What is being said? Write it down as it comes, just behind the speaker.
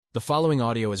The following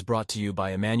audio is brought to you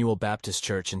by Emmanuel Baptist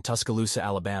Church in Tuscaloosa,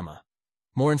 Alabama.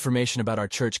 More information about our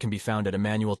church can be found at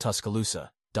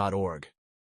emmanueltuscaloosa.org.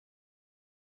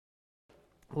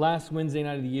 Last Wednesday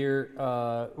night of the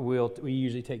year, we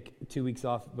usually take 2 weeks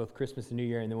off, both Christmas and New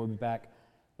Year, and then we'll be back.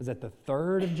 Is that the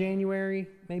 3rd of January,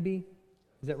 maybe?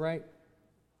 Is that right?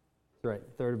 That's right,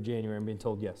 3rd of January, I'm being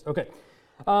told yes. Okay.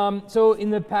 So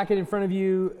in the packet in front of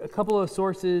you, a couple of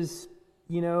sources.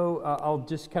 I'll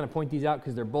just kind of point these out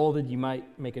because they're bolded. You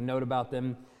might make a note about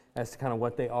them as to kind of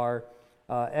what they are.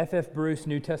 F.F. Bruce,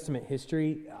 New Testament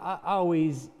History.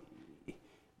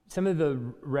 Some of the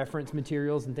reference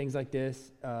materials and things like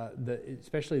this,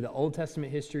 especially the Old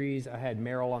Testament histories. I had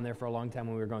Merrill on there for a long time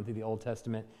when we were going through the Old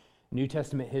Testament. New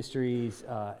Testament histories,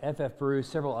 F.F. Bruce,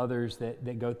 several others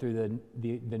that go through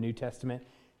the New Testament.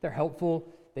 They're helpful.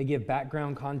 They give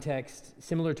background context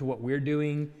similar to what we're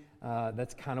doing.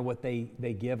 That's kind of what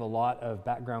they give, a lot of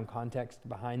background context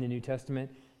behind the New Testament.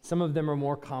 Some of them are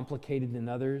more complicated than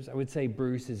others. I would say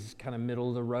Bruce is kind of middle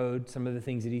of the road. Some of the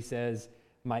things that he says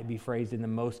might be phrased in the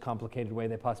most complicated way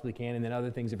they possibly can, and then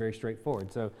other things are very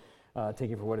straightforward. So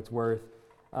take it for what it's worth.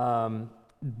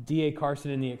 D.A. Carson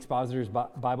in the Expositor's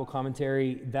Bible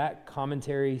Commentary, that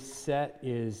commentary set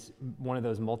is one of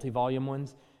those multi-volume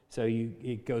ones. So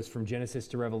it goes from Genesis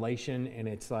to Revelation, and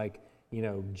it's like,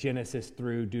 Genesis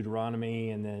through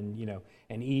Deuteronomy, and then,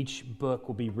 and each book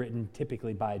will be written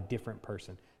typically by a different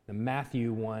person. The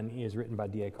Matthew one is written by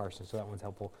D.A. Carson, so that one's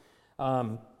helpful.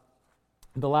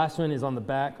 The last one is on the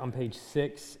back on page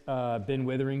 6, Ben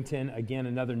Witherington, again,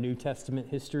 another New Testament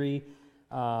history.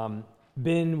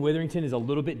 Ben Witherington is a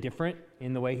little bit different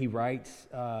in the way he writes,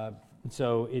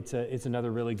 so it's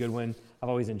another really good one. I've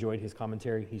always enjoyed his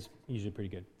commentary. He's usually pretty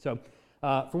good. So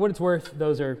for what it's worth,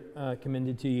 those are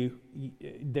commended to you.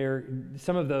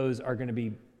 Some of those are going to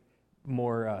be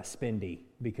more spendy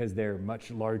because they're much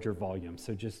larger volumes,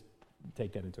 so just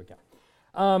take that into account.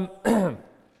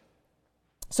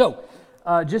 So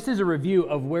just as a review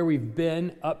of where we've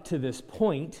been up to this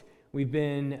point, we've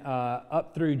been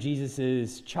up through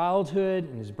Jesus' childhood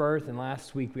and his birth, and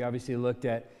last week we obviously looked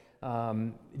at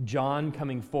John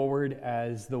coming forward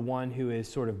as the one who is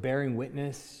sort of bearing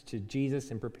witness to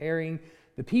Jesus and preparing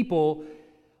the people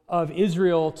of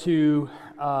Israel to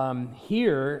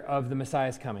hear of the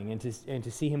Messiah's coming and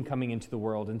to see him coming into the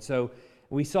world. And so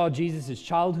we saw Jesus'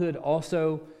 childhood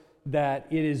also, that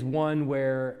it is one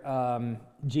where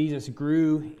Jesus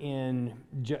grew in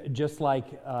just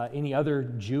like any other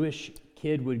Jewish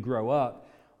kid would grow up,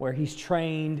 where he's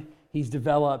trained, he's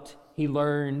developed, he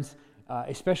learns,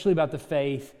 especially about the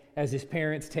faith as his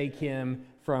parents take him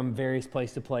from various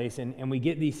place to place. And we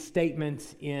get these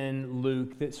statements in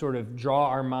Luke that sort of draw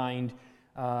our mind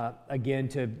again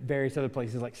to various other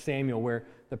places like Samuel, where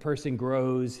the person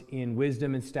grows in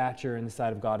wisdom and stature in the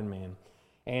sight of God and man.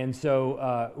 And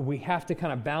so we have to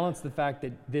kind of balance the fact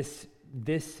that this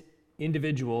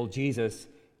individual, Jesus,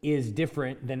 is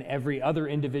different than every other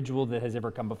individual that has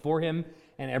ever come before him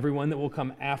and everyone that will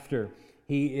come after.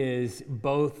 He is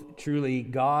both truly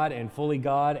God and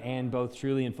both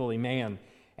truly and fully man.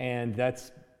 And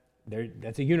that's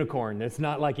a unicorn. That's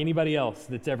not like anybody else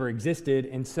that's ever existed.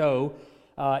 And so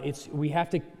we have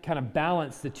to kind of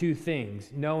balance the two things,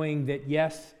 knowing that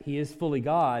yes, he is fully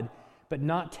God, but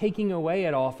not taking away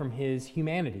at all from his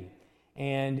humanity.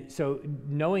 And so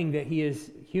knowing that he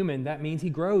is human, that means he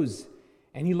grows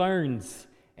and he learns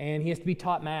and he has to be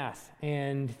taught math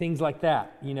and things like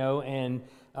that, and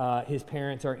his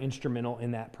parents are instrumental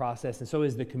in that process, and so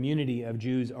is the community of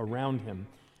Jews around him.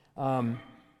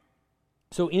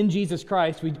 So in Jesus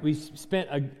Christ, we spent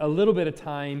a little bit of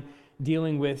time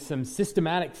dealing with some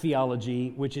systematic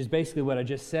theology, which is basically what I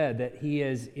just said, that he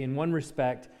is, in one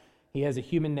respect, he has a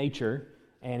human nature,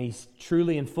 and he's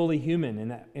truly and fully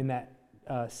human in that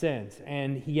sense.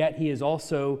 And yet he is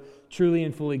also truly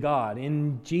and fully God.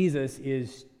 In Jesus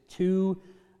is two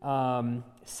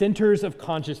centers of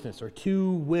consciousness, or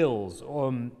two wills,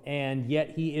 and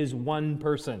yet he is one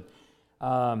person.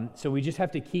 So we just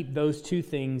have to keep those two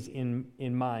things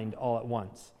in mind all at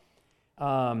once,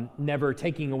 never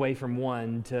taking away from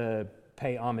one to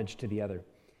pay homage to the other.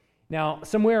 Now,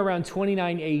 somewhere around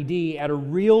 29 AD, at a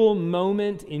real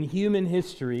moment in human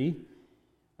history,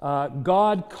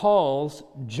 God calls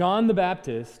John the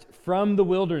Baptist from the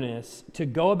wilderness to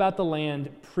go about the land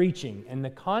preaching. And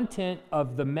the content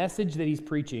of the message that he's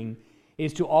preaching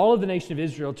is to all of the nation of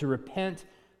Israel to repent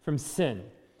from sin.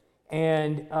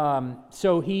 And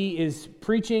so he is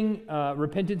preaching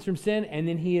repentance from sin, and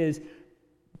then he is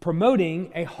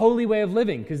promoting a holy way of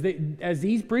living. Because as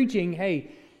he's preaching,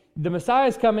 hey, the Messiah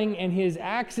is coming, and his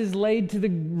axe is laid to the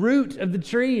root of the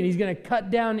tree, and he's going to cut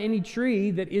down any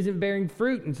tree that isn't bearing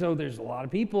fruit. And so there's a lot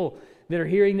of people that are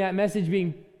hearing that message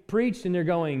being preached, and they're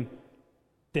going,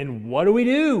 then what do we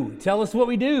do? Tell us what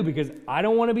we do, because I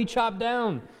don't want to be chopped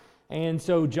down. And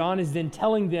so John is then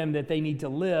telling them that they need to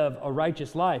live a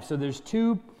righteous life. So there's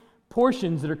two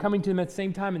portions that are coming to them at the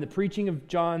same time in the preaching of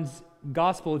John's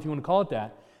gospel, if you want to call it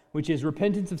that, which is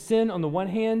repentance of sin on the one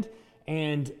hand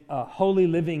and holy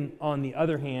living on the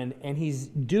other hand. And he's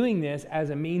doing this as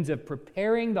a means of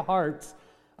preparing the hearts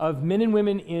of men and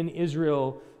women in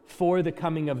Israel for the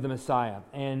coming of the Messiah.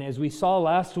 And as we saw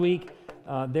last week,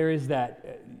 there is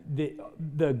that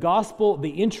the gospel,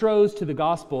 the intros to the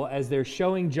gospel, as they're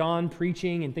showing John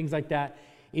preaching and things like that,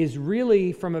 is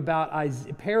really from about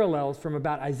parallels from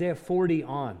about Isaiah 40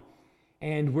 on.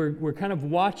 And we're kind of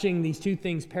watching these two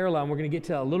things parallel, and we're going to get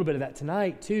to a little bit of that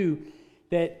tonight too,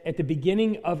 that at the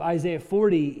beginning of Isaiah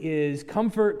 40 is,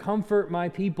 comfort, comfort my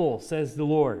people, says the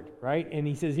Lord, right? And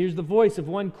he says, here's the voice of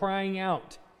one crying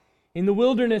out, in the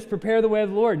wilderness, prepare the way of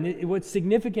the Lord. And what's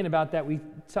significant about that, we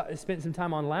spent some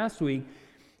time on last week,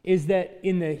 is that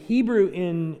in the Hebrew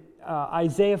in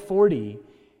Isaiah 40,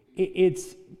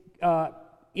 it's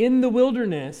in the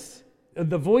wilderness,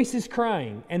 the voice is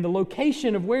crying, and the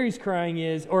location of where he's crying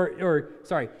is,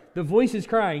 the voice is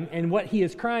crying, and what he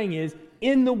is crying is,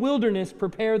 in the wilderness,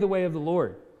 prepare the way of the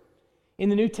Lord. In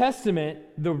the New Testament,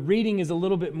 the reading is a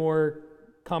little bit more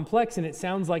complex, and it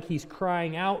sounds like he's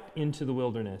crying out into the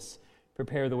wilderness,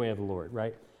 prepare the way of the Lord,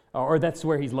 right? Or that's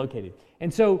where he's located.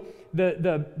 And so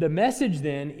the message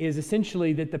then is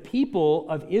essentially that the people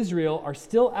of Israel are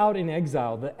still out in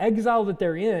exile. The exile that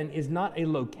they're in is not a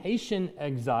location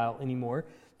exile anymore.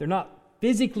 They're not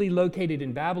physically located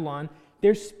in Babylon.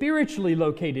 They're spiritually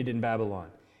located in Babylon.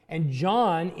 And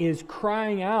John is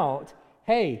crying out,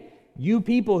 hey, you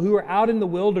people who are out in the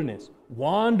wilderness,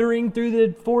 wandering through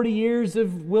the 40 years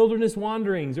of wilderness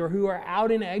wanderings, or who are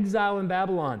out in exile in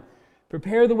Babylon,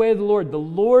 prepare the way of the Lord. The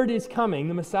Lord is coming,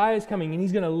 the Messiah is coming, and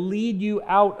he's going to lead you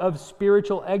out of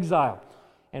spiritual exile.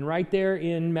 And right there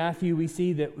in Matthew, we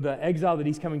see that the exile that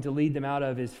he's coming to lead them out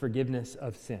of is forgiveness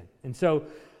of sin. And so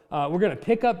we're going to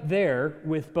pick up there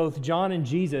with both John and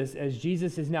Jesus, as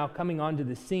Jesus is now coming onto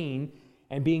the scene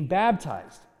and being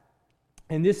baptized.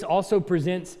 And this also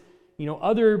presents,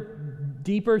 other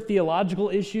deeper theological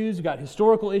issues. We've got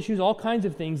historical issues, all kinds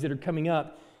of things that are coming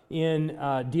up in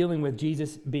dealing with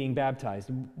Jesus being baptized.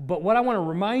 But what I want to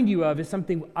remind you of is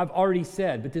something I've already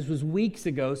said, but this was weeks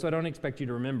ago, so I don't expect you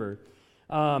to remember.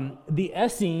 The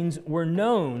Essenes were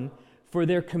known for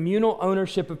their communal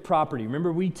ownership of property.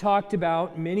 Remember, we talked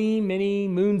about many, many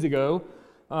moons ago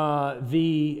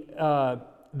the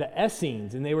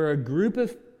Essenes, and they were a group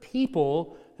of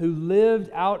people who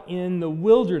lived out in the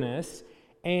wilderness,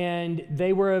 and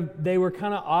they were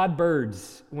kind of odd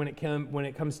birds when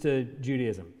it comes to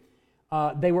Judaism.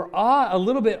 They were a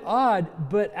little bit odd,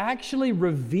 but actually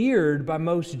revered by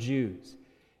most Jews.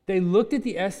 They looked at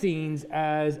the Essenes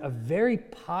as a very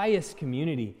pious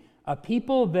community, a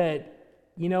people that,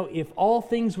 if all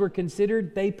things were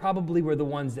considered, they probably were the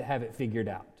ones that have it figured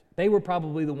out. They were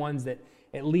probably the ones that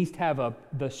at least have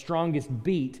the strongest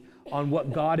beat on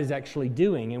what God is actually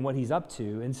doing and what he's up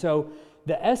to. And so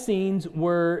the Essenes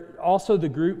were also the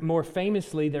group, more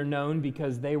famously, they're known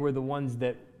because they were the ones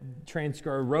that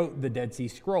wrote the Dead Sea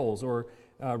Scrolls, or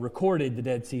recorded the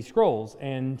Dead Sea Scrolls.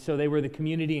 And so they were the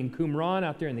community in Qumran,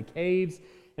 out there in the caves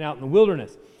and out in the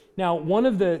wilderness. Now, one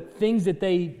of the things that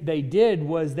they did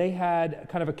was they had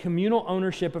kind of a communal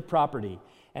ownership of property.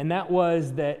 And that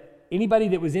was that anybody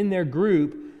that was in their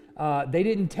group, they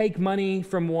didn't take money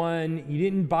from one. You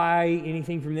didn't buy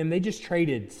anything from them. They just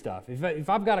traded stuff. If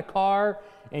I've got a car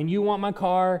and you want my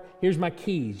car, here's my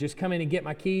keys. Just come in and get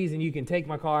my keys, and you can take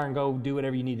my car and go do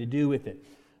whatever you need to do with it.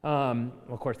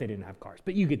 Of course, they didn't have cars,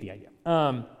 but you get the idea.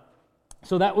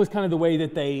 So that was kind of the way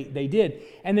that they did.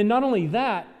 And then not only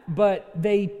that, but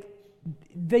they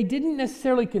didn't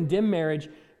necessarily condemn marriage,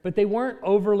 but they weren't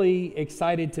overly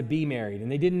excited to be married,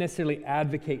 and they didn't necessarily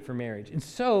advocate for marriage. And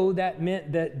so that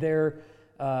meant that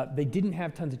they didn't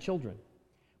have tons of children.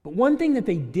 But one thing that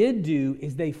they did do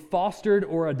is they fostered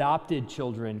or adopted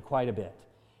children quite a bit.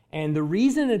 And the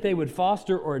reason that they would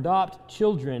foster or adopt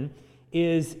children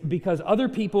is because other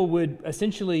people would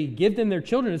essentially give them their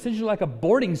children, essentially like a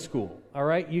boarding school, all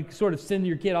right? You sort of send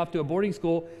your kid off to a boarding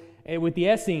school with the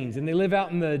Essenes, and they live out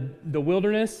in the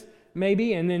wilderness,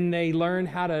 maybe, and then they learn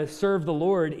how to serve the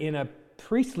Lord in a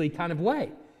priestly kind of way.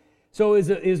 So it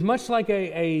is much like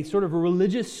a sort of a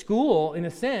religious school, in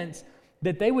a sense,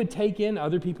 that they would take in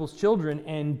other people's children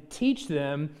and teach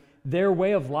them their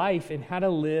way of life and how to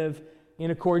live in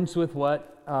accordance with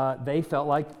what they felt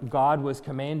like God was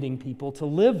commanding people to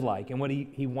live like and what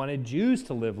he wanted Jews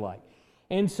to live like.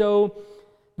 And so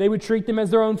they would treat them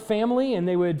as their own family and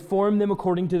they would form them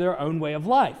according to their own way of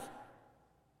life.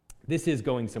 This is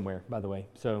going somewhere, by the way,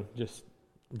 so just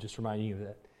reminding you of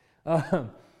that.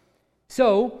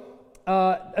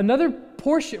 Another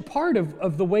part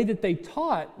of the way that they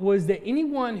taught was that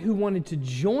anyone who wanted to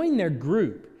join their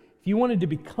group, if you wanted to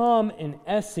become an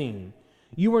Essene,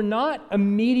 you were not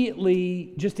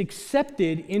immediately just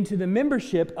accepted into the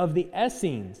membership of the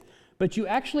Essenes, but you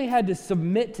actually had to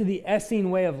submit to the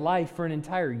Essene way of life for an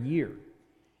entire year.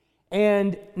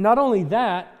 And not only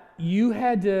that, you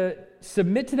had to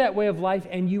submit to that way of life,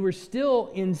 and you were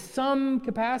still, in some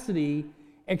capacity,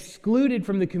 excluded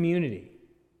from the community.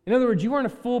 In other words, you weren't a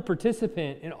full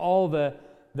participant in all the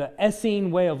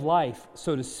Essene way of life,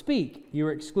 so to speak. You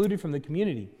were excluded from the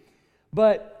community.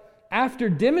 But after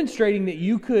demonstrating that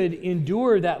you could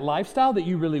endure that lifestyle, that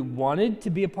you really wanted to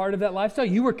be a part of that lifestyle,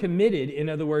 you were committed, in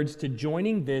other words, to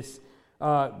joining this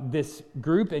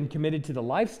group and committed to the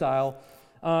lifestyle,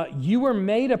 you were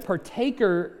made a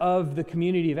partaker of the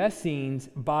community of Essenes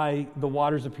by the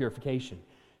waters of purification.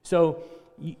 So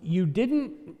you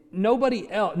didn't,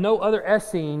 nobody else, no other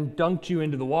Essene dunked you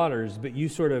into the waters, but you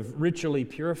sort of ritually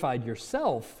purified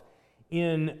yourself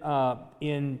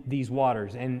in these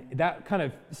waters. And that kind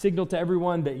of signaled to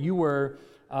everyone that you were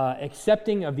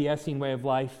accepting of the Essene way of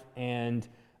life and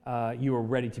you were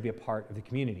ready to be a part of the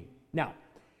community. Now,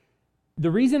 the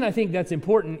reason I think that's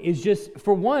important is just,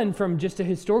 for one, from just a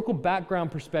historical background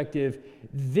perspective,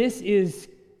 this is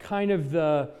kind of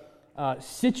the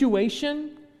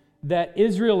situation that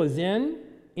Israel is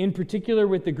in particular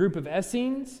with the group of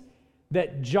Essenes,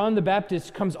 that John the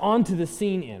Baptist comes onto the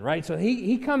scene in, right? So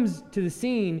he comes to the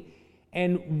scene,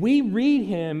 and we read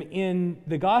him in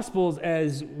the Gospels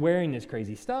as wearing this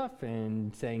crazy stuff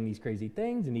and saying these crazy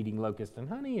things and eating locusts and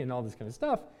honey and all this kind of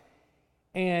stuff.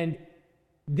 And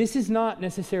this is not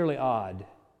necessarily odd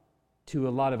to a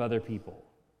lot of other people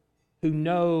who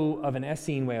know of an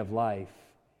Essene way of life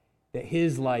that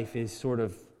his life is sort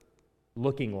of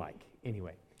looking like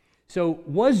anyway. So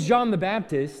was John the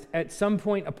Baptist at some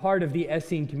point a part of the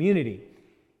Essene community?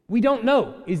 We don't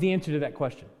know is the answer to that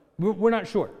question. We're not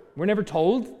sure. We're never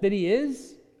told that he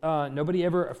is. Nobody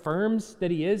ever affirms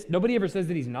that he is. Nobody ever says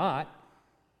that he's not.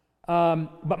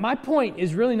 But my point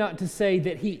is really not to say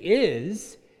that he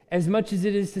is, as much as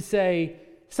it is to say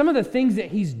some of the things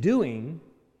that he's doing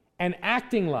and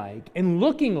acting like and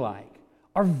looking like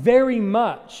are very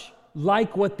much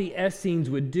like what the Essenes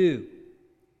would do.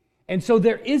 And so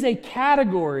there is a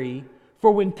category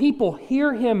for when people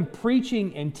hear him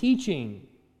preaching and teaching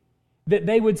that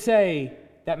they would say,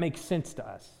 that makes sense to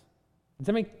us.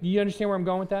 Do you understand where I'm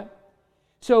going with that?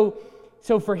 So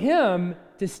for him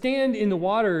to stand in the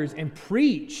waters and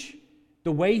preach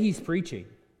the way he's preaching,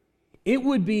 it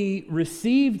would be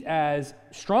received as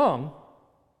strong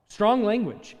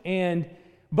language,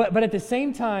 but at the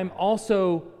same time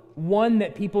also one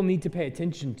that people need to pay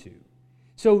attention to.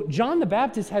 So John the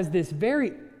Baptist has this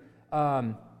very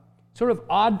sort of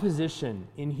odd position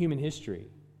in human history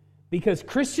because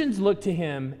Christians look to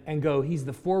him and go, he's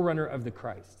the forerunner of the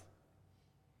Christ.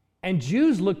 And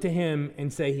Jews look to him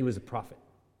and say he was a prophet.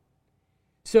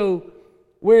 So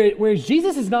whereas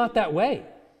Jesus is not that way,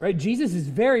 right? Jesus is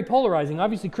very polarizing.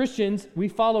 Obviously, Christians, we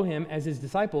follow him as his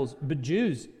disciples, but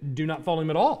Jews do not follow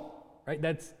him at all, right?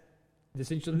 That's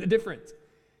essentially the difference.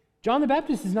 John the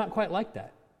Baptist is not quite like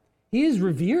that. He is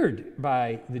revered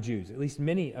by the Jews, at least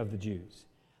many of the Jews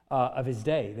of his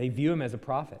day. They view him as a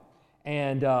prophet,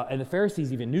 and the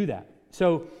Pharisees even knew that.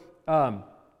 So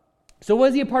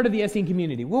was he a part of the Essene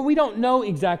community? Well, we don't know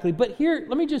exactly, but here,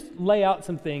 let me just lay out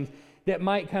some things that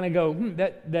might kind of go,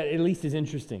 that at least is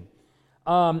interesting.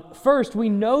 First, we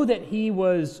know that he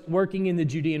was working in the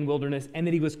Judean wilderness and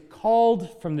that he was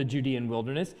called from the Judean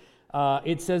wilderness.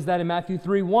 It says that in Matthew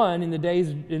 3:1,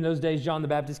 in those days, John the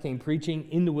Baptist came preaching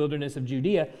in the wilderness of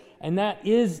Judea, and that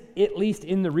is at least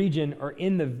in the region or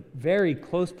in the very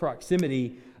close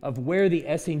proximity of where the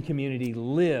Essene community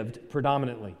lived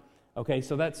predominantly. Okay,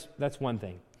 so that's one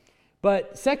thing.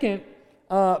 But second,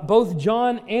 both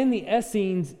John and the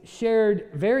Essenes shared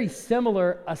very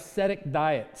similar ascetic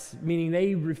diets, meaning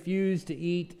they refused to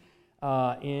eat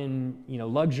in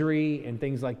luxury and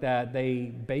things like that. They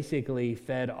basically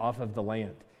fed off of the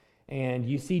land. And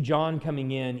you see John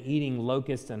coming in eating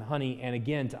locusts and honey, and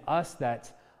again, to us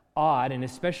that's odd, and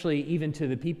especially even to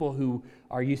the people who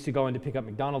are used to going to pick up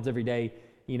McDonald's every day,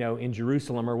 in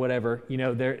Jerusalem or whatever.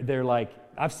 They're like,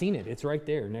 I've seen it. It's right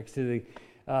there next to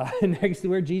the next to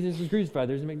where Jesus was crucified.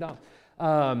 There's a McDonald's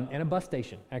and a bus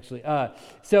station, actually.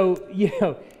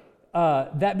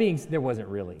 there wasn't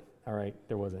really, all right,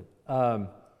 there wasn't.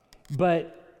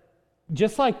 But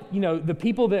just like, the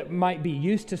people that might be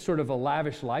used to sort of a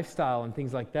lavish lifestyle and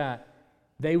things like that,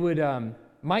 they would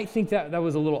might think that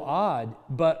was a little odd,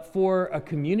 but for a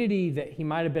community that he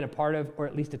might have been a part of, or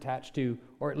at least attached to,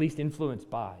 or at least influenced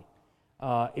by,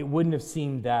 it wouldn't have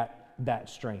seemed that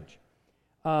strange.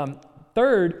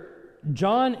 Third,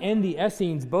 John and the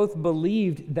Essenes both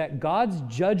believed that God's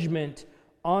judgment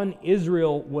on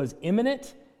Israel was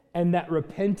imminent and that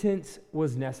repentance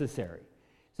was necessary.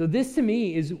 So this to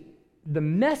me is the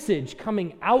message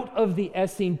coming out of the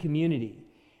Essene community,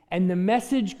 and the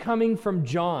message coming from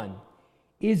John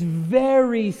is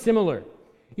very similar.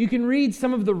 You can read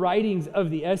some of the writings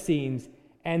of the Essenes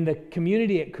and the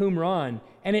community at Qumran,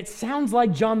 and it sounds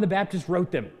like John the Baptist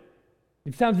wrote them.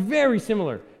 It sounds very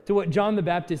similar to what John the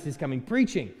Baptist is coming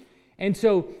preaching. And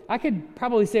so I could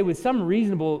probably say with some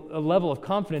reasonable level of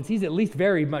confidence, he's at least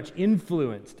very much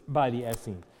influenced by the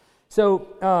Essenes.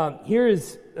 So here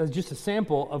is just a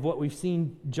sample of what we've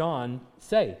seen John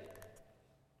say.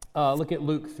 Look at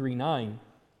Luke 3:9.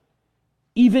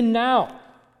 Even now,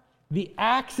 the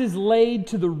axe is laid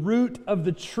to the root of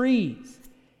the trees.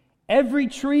 Every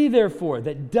tree, therefore,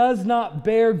 that does not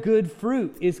bear good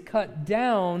fruit is cut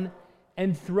down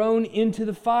and thrown into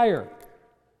the fire.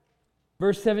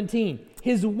 Verse 17,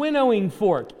 his winnowing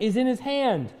fork is in his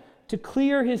hand to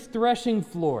clear his threshing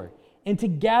floor and to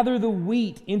gather the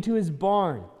wheat into his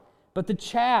barn, but the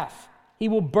chaff he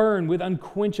will burn with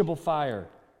unquenchable fire.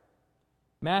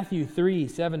 Matthew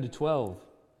 3:7-12.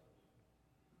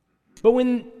 But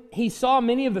when he saw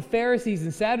many of the Pharisees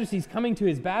and Sadducees coming to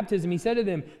his baptism, he said to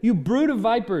them, "You brood of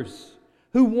vipers,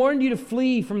 who warned you to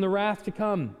flee from the wrath to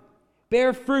come?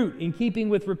 Bear fruit in keeping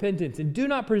with repentance, and do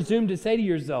not presume to say to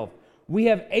yourself, 'We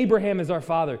have Abraham as our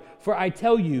father.' For I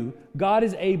tell you, God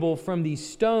is able from these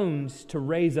stones to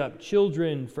raise up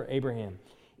children for Abraham.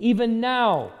 Even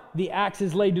now the axe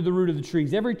is laid to the root of the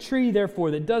trees. Every tree, therefore,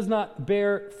 that does not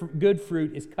bear good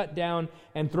fruit is cut down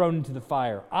and thrown into the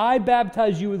fire. I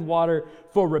baptize you with water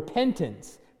for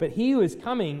repentance, but he who is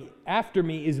coming after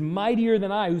me is mightier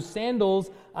than I, whose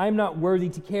sandals I am not worthy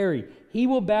to carry. He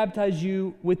will baptize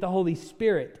you with the Holy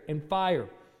Spirit and fire.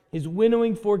 His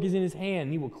winnowing fork is in his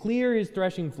hand. He will clear his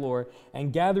threshing floor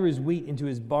and gather his wheat into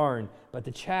his barn, but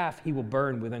the chaff he will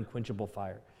burn with unquenchable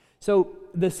fire." So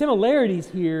the similarities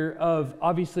here of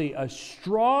obviously a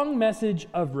strong message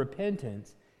of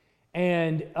repentance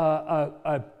and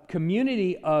a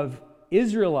community of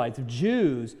Israelites, of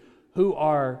Jews, who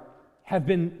have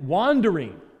been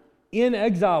wandering in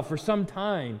exile for some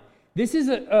time. This is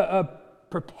a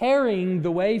preparing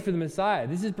the way for the Messiah.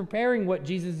 This is preparing what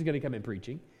Jesus is going to come in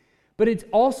preaching. But it's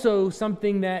also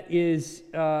something that is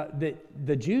that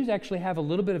the Jews actually have a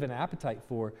little bit of an appetite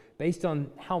for, based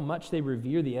on how much they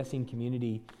revere the Essene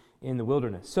community in the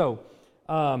wilderness. So,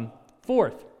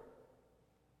 fourth,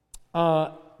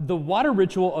 the water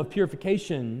ritual of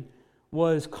purification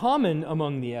was common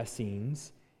among the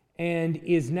Essenes and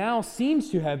is now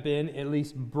seems to have been at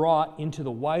least brought into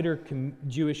the wider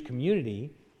Jewish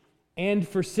community. And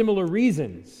for similar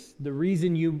reasons. The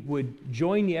reason you would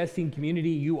join the Essene community,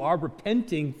 you are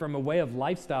repenting from a way of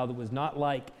lifestyle that was not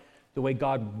like the way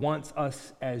God wants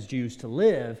us as Jews to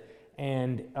live,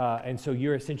 and so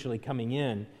you're essentially coming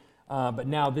in. But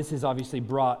now this is obviously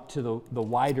brought to the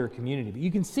wider community. But you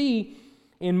can see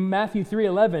in Matthew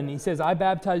 3:11, he says, "I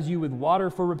baptize you with water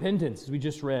for repentance," as we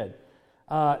just read.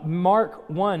 Mark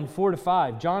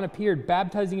 1:4-5, John appeared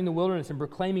baptizing in the wilderness and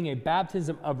proclaiming a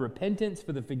baptism of repentance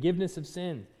for the forgiveness of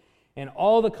sin. And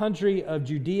all the country of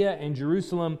Judea and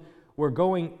Jerusalem were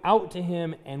going out to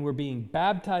him and were being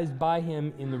baptized by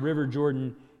him in the river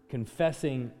Jordan,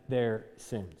 confessing their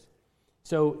sins.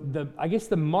 So the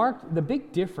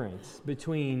big difference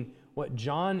between what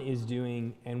John is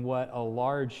doing and what a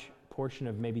large portion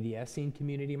of maybe the Essene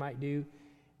community might do,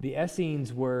 the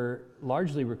Essenes were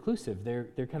largely reclusive.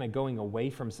 They're kind of going away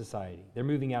from society. They're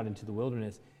moving out into the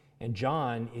wilderness, and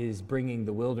John is bringing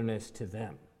the wilderness to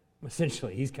them.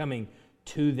 Essentially, he's coming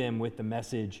to them with the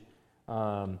message.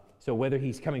 So whether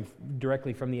he's coming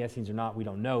directly from the Essenes or not, we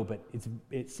don't know, but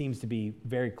it seems to be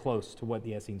very close to what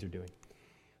the Essenes are doing.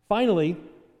 Finally,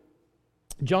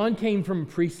 John came from a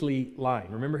priestly line.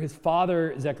 Remember, his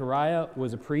father, Zechariah,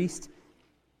 was a priest.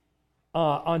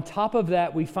 On top of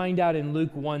that, we find out in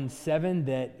Luke 1:7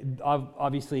 that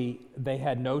obviously they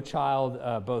had no child.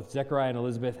 Both Zechariah and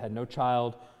Elizabeth had no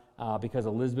child because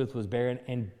Elizabeth was barren,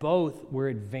 and both were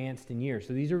advanced in years.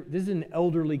 So this is an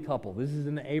elderly couple. This is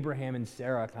an Abraham and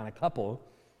Sarah kind of couple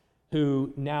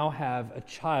who now have a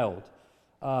child.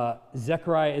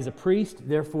 Zechariah is a priest,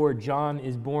 therefore John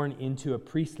is born into a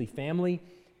priestly family.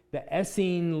 the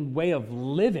Essene way of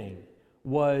living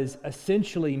was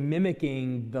essentially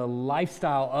mimicking the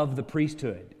lifestyle of the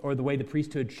priesthood, or the way the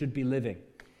priesthood should be living.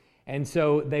 And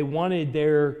so they wanted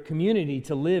their community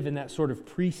to live in that sort of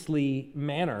priestly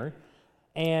manner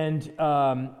and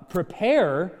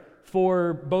prepare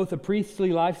for both a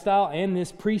priestly lifestyle and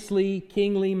this priestly,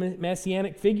 kingly,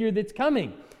 messianic figure that's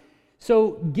coming.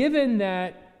 So given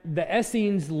that the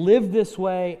Essenes lived this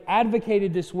way,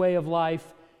 advocated this way of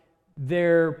life,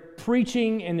 their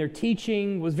preaching and their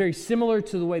teaching was very similar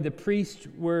to the way the priests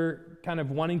were kind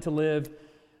of wanting to live.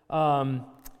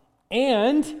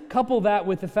 And couple that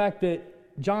with the fact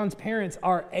that John's parents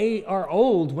are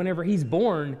old whenever he's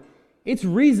born, it's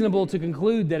reasonable to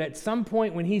conclude that at some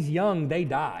point when he's young, they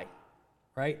die,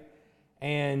 right?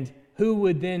 And who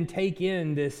would then take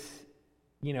in this,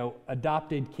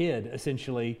 adopted kid,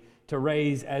 essentially, to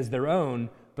raise as their own,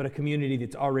 but a community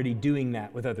that's already doing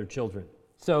that with other children.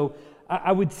 So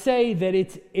I would say that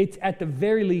it's at the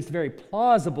very least very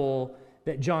plausible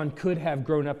that John could have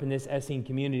grown up in this Essene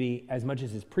community, as much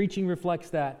as his preaching reflects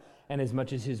that and as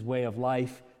much as his way of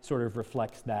life sort of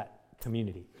reflects that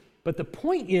community. But the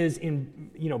point is,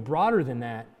 broader than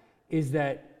that, is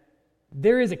that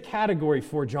there is a category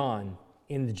for John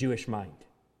in the Jewish mind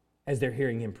as they're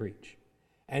hearing him preach.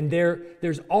 And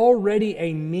there's already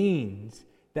a means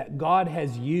that God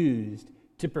has used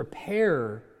to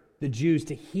prepare the Jews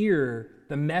to hear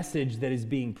the message that is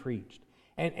being preached.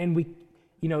 And we,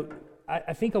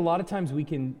 I think a lot of times we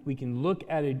can look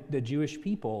at the Jewish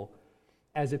people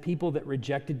as a people that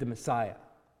rejected the Messiah.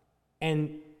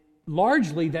 And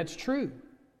largely that's true.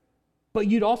 But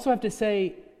you'd also have to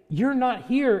say, you're not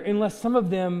here unless some of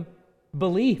them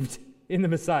believed in the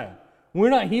Messiah. We're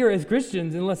not here as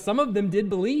Christians unless some of them did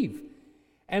believe.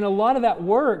 And a lot of that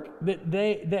work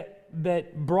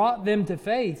that brought them to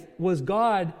faith was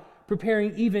God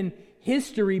preparing even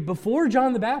history before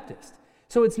John the Baptist.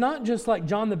 So it's not just like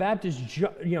John the Baptist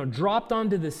dropped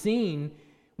onto the scene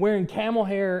wearing camel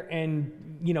hair and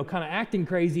kind of acting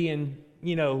crazy and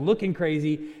looking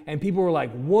crazy, and people were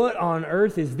like, what on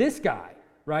earth is this guy,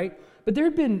 right? But there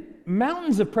had been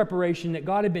mountains of preparation that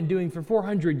God had been doing for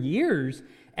 400 years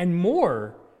and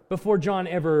more before John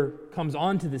ever comes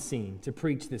onto the scene to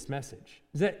preach this message.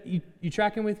 Is that you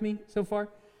tracking with me so far?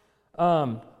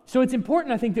 So it's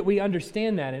important, I think, that we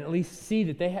understand that and at least see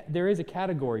that there is a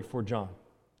category for John.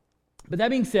 But that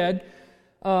being said,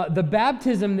 the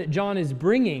baptism that John is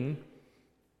bringing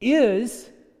is,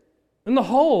 on the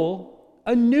whole,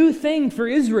 a new thing for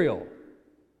Israel.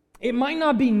 It might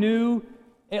not be new,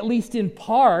 at least in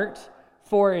part,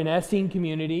 for an Essene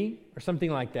community or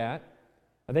something like that.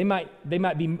 They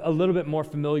might be a little bit more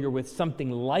familiar with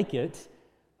something like it.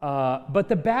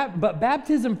 But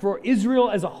baptism for Israel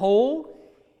as a whole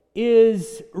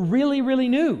is really, really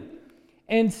new.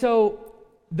 And so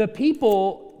the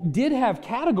people did have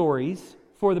categories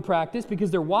for the practice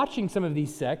because they're watching some of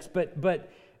these sects,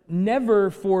 but never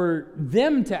for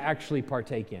them to actually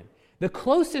partake in. The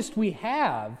closest we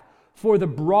have for the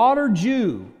broader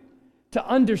Jew to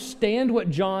understand what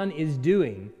John is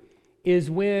doing is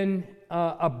when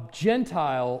a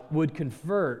Gentile would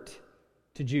convert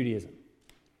to Judaism.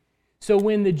 So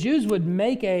when the Jews would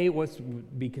make what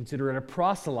would be considered a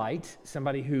proselyte,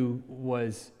 somebody who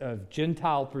was of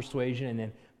Gentile persuasion and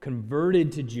then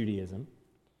converted to Judaism,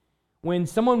 when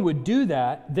someone would do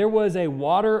that, there was a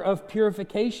water of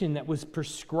purification that was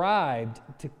prescribed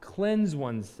to cleanse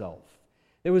oneself.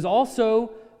 There was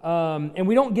also, and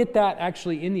we don't get that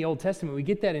actually in the Old Testament, we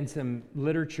get that in some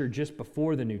literature just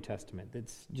before the New Testament.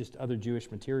 That's just other Jewish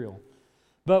material.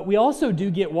 But we also do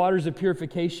get waters of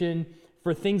purification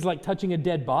for things like touching a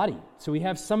dead body. So we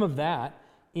have some of that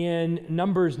in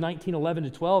Numbers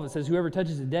 19:11-12. It says, whoever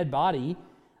touches a dead body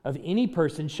of any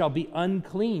person shall be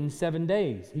unclean 7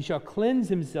 days. He shall cleanse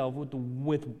himself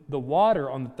with the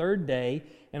water on the 3rd day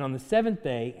and on the 7th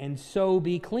day, and so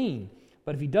be clean.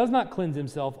 But if he does not cleanse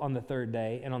himself on the 3rd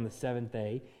day and on the 7th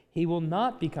day, he will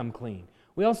not become clean.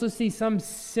 We also see some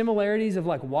similarities of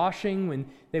like washing, when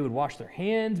they would wash their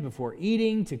hands before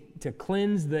eating to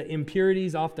cleanse the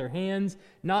impurities off their hands,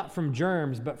 not from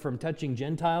germs, but from touching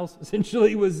Gentiles,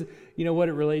 essentially was, what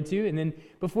it related to. And then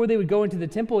before they would go into the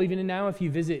temple, even now if you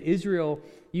visit Israel,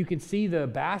 you can see the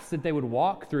baths that they would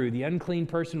walk through. The unclean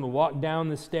person would walk down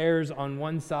the stairs on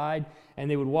one side,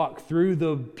 and they would walk through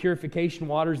the purification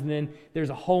waters, and then there's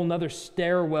a whole nother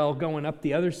stairwell going up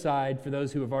the other side for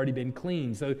those who have already been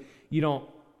clean. So you don't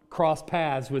cross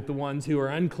paths with the ones who are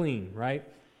unclean, right?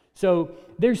 So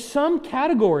there's some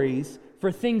categories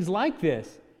for things like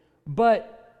this,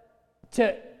 but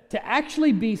to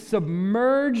actually be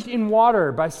submerged in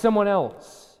water by someone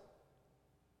else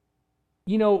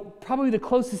Probably the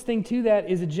closest thing to that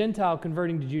is a Gentile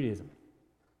converting to Judaism.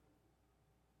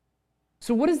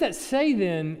 So what does that say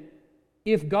then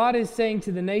if God is saying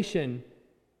to the nation,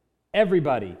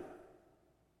 everybody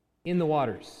in the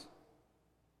waters,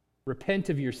 repent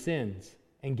of your sins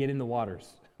and get in the waters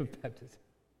of baptism?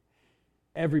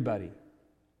 Everybody.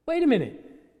 Wait a minute.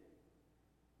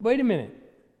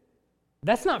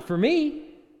 That's not for me.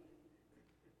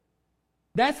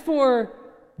 That's for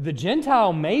the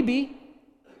Gentile, maybe.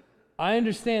 I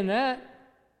understand that.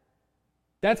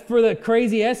 That's for the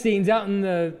crazy Essenes out in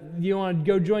you want to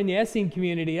go join the Essene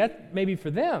community. That's maybe for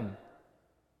them.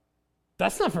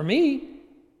 That's not for me.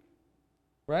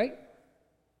 Right?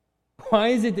 Why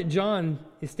is it that John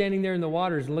is standing there in the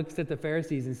waters and looks at the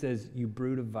Pharisees and says, "You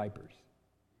brood of vipers,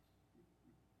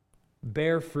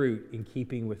 bear fruit in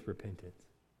keeping with repentance"?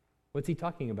 What's he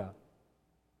talking about?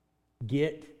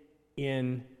 Get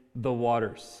in the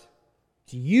waters.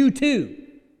 It's you too.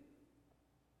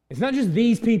 It's not just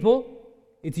these people.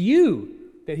 It's you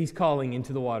that he's calling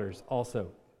into the waters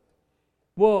also.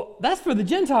 Well, that's for the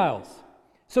Gentiles.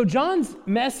 So John's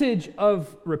message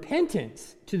of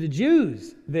repentance to the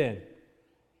Jews then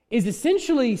is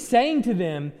essentially saying to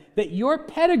them that your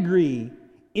pedigree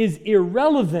is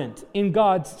irrelevant in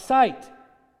God's sight.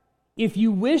 If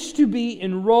you wish to be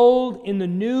enrolled in the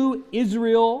new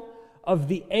Israel of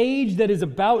the age that is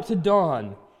about to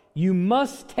dawn, you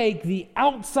must take the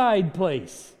outside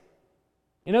place.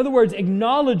 In other words,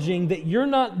 acknowledging that you're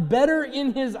not better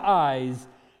in his eyes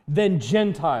than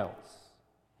Gentiles.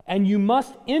 And you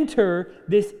must enter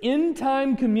this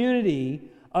end-time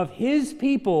community of his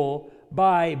people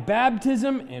by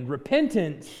baptism and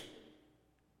repentance,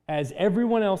 as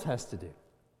everyone else has to do.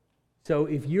 So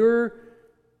if you're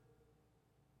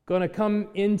going to come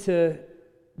into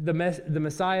the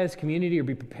Messiah's community or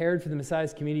be prepared for the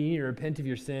Messiah's community, you need to repent of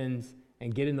your sins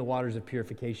and get in the waters of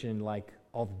purification like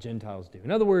all the Gentiles do.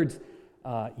 In other words,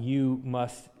 you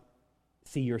must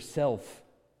see yourself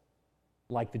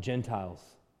like the Gentiles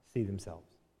see themselves.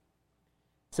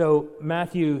 So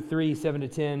Matthew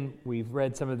 3:7-10, we've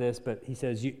read some of this, but he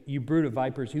says, you brood of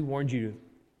vipers, who warned you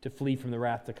to flee from the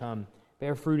wrath to come?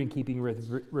 Bear fruit in keeping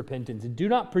with repentance. And do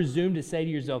not presume to say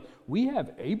to yourself, we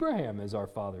have Abraham as our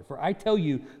father. For I tell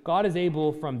you, God is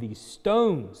able from these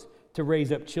stones to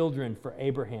raise up children for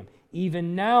Abraham.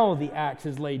 Even now the axe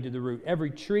is laid to the root.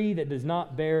 Every tree that does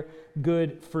not bear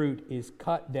good fruit is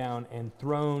cut down and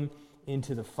thrown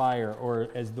into the fire. Or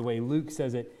as the way Luke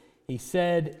says it, he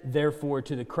said, therefore,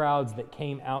 to the crowds that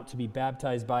came out to be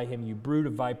baptized by him, you brood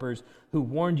of vipers, who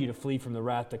warned you to flee from the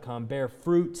wrath to come, bear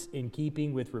fruits in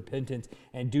keeping with repentance,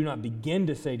 and do not begin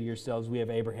to say to yourselves, we have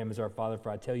Abraham as our father, for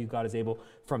I tell you, God is able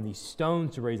from these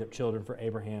stones to raise up children for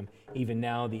Abraham. Even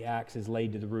now the axe is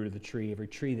laid to the root of the tree. Every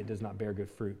tree that does not bear good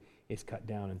fruit is cut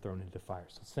down and thrown into the fire.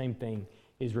 So the same thing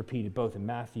is repeated both in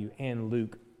Matthew and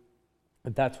Luke,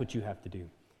 but that's what you have to do.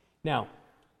 Now,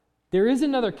 there is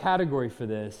another category for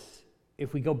this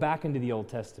if we go back into the Old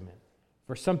Testament,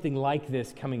 for something like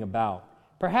this coming about.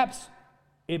 Perhaps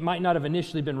it might not have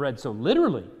initially been read so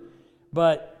literally,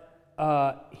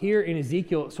 but here in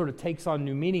Ezekiel, it sort of takes on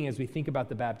new meaning as we think about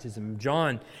the baptism of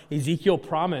John. Ezekiel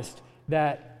promised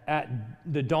that at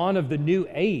the dawn of the new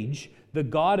age, the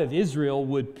God of Israel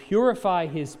would purify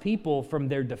his people from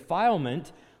their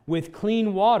defilement with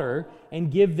clean water and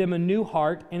give them a new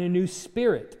heart and a new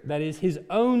spirit, that is, his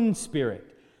own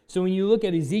spirit. So when you look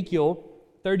at Ezekiel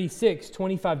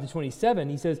 36:25-27,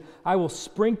 he says, I will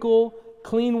sprinkle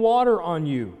clean water on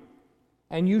you,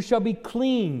 and you shall be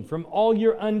clean from all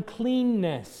your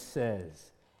uncleanness,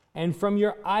 says, and from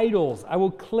your idols I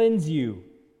will cleanse you,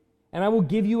 and I will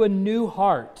give you a new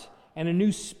heart, and a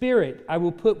new spirit I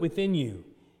will put within you.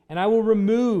 And I will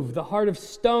remove the heart of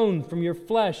stone from your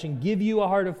flesh and give you a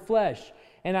heart of flesh.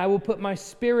 And I will put my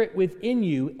spirit within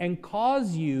you and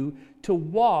cause you to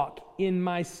walk in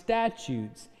my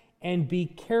statutes and be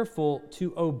careful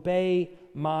to obey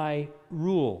my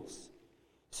rules.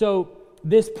 So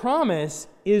this promise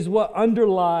is what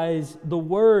underlies the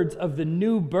words of the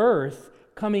new birth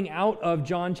coming out of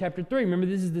John chapter 3. Remember,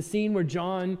 this is the scene where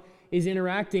John is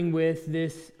interacting with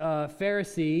this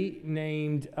Pharisee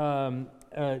named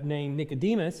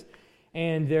Nicodemus,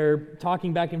 and they're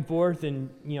talking back and forth, and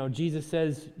Jesus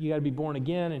says, you got to be born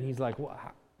again, and he's like, well,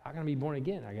 how can I be born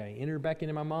again? I got to enter back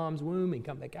into my mom's womb and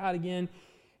come back out again.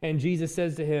 And Jesus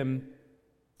says to him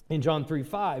in John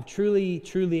 3:5, truly,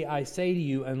 truly, I say to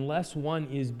you, unless one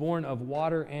is born of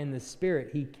water and the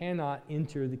Spirit, he cannot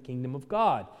enter the kingdom of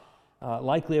God.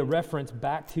 Likely a reference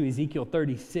back to Ezekiel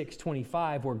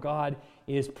 36:25, where God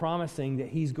is promising that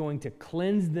he's going to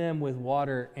cleanse them with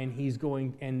water and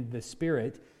the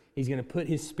Spirit, He's going to put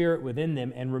his Spirit within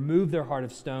them and remove their heart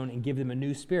of stone and give them a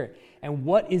new spirit. And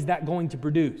what is that going to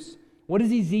produce? What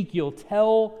does Ezekiel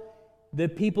tell the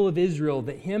people of Israel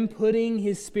that him putting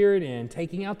his Spirit in,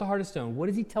 taking out the heart of stone, what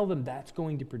does he tell them that's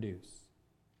going to produce?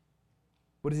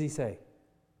 What does he say?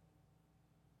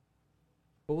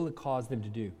 What will it cause them to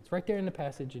do? It's right there in the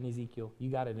passage in Ezekiel. You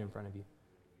got it in front of you.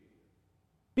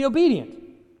 Be obedient.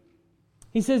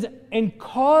 He says, and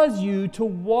cause you to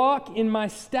walk in my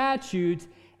statutes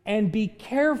and be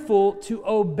careful to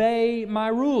obey my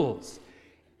rules.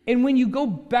 And when you go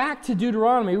back to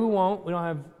Deuteronomy, we don't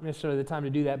have necessarily the time to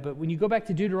do that, but when you go back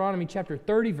to Deuteronomy chapter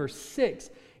 30, verse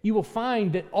 6, you will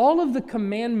find that all of the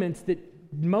commandments that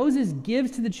Moses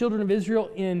gives to the children of Israel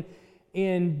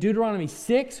in Deuteronomy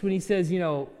 6, when he says,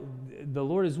 the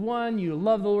Lord is one, you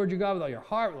love the Lord your God with all your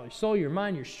heart, with all your soul, your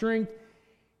mind, your strength.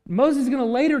 Moses is going to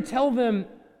later tell them,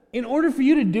 in order for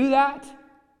you to do that,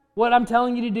 what I'm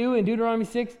telling you to do in Deuteronomy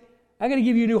 6, I got to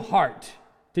give you a new heart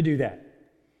to do that.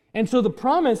 And so the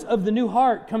promise of the new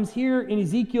heart comes here in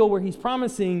Ezekiel, where he's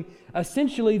promising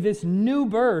essentially this new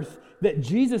birth that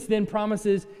Jesus then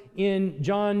promises in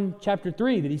John chapter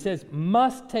 3, that he says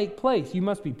must take place. You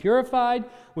must be purified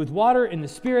with water and the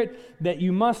Spirit, that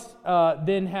you must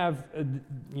then have,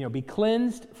 be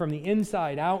cleansed from the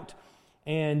inside out.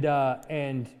 And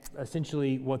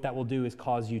essentially what that will do is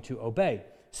cause you to obey.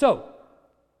 So,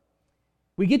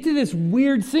 we get to this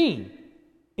weird scene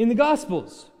in the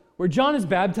Gospels where John is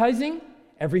baptizing.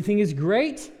 Everything is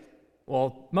great.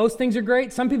 Well, most things are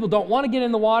great. Some people don't want to get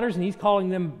in the waters, and he's calling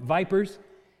them vipers.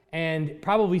 And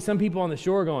probably some people on the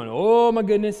shore going, oh my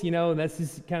goodness, that's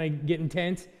just kind of getting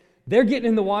tense. They're getting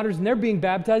in the waters and they're being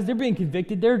baptized. They're being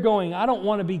convicted. They're going, I don't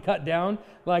want to be cut down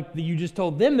like you just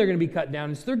told them they're going to be cut down.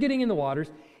 And so they're getting in the waters.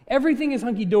 Everything is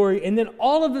hunky-dory. And then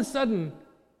all of a sudden,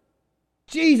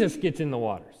 Jesus gets in the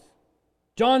waters.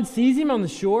 John sees him on the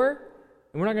shore.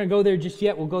 And we're not going to go there just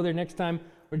yet. We'll go there next time.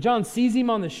 Where John sees him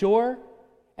on the shore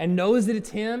and knows that it's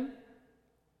him.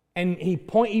 And he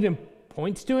even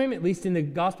points to him, at least in the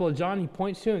Gospel of John, he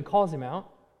points to him and calls him out.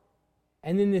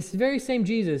 And then this very same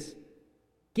Jesus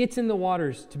gets in the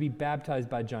waters to be baptized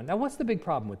by John. Now, what's the big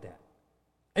problem with that?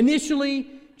 Initially,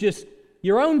 just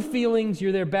your own feelings.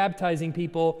 You're there baptizing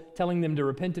people, telling them to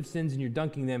repent of sins, and you're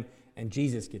dunking them. And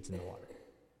Jesus gets in the water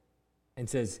and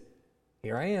says,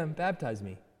 here I am, baptize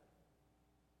me.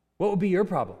 What would be your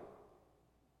problem?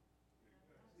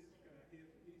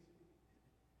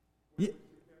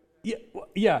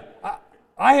 Yeah.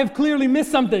 I have clearly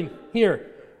missed something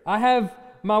here. I have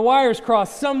my wires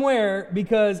crossed somewhere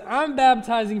because I'm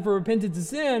baptizing for repentance of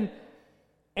sin,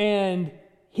 and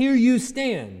here you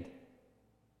stand.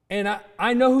 And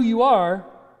I know who you are,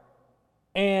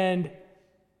 and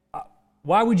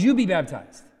why would you be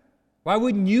baptized? Why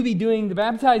wouldn't you be doing the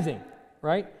baptizing,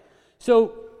 right?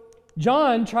 So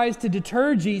John tries to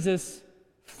deter Jesus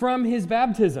from his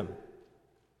baptism.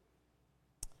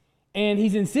 And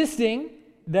he's insisting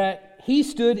that he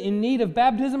stood in need of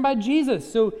baptism by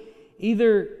Jesus. So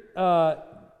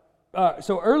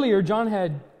earlier, John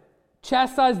had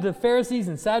chastised the Pharisees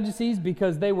and Sadducees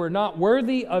because they were not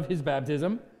worthy of his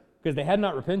baptism, because they had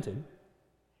not repented.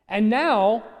 And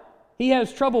now he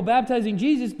has trouble baptizing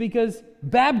Jesus because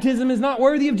baptism is not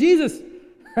worthy of Jesus,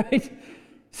 right?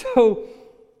 So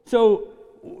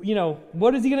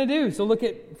what is he going to do? So look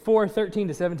at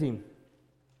 4:13-17.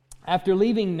 After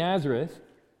leaving Nazareth,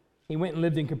 he went and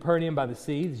lived in Capernaum by the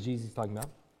sea, this is Jesus talking about,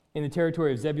 in the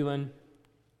territory of Zebulun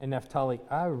and Naphtali.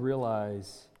 I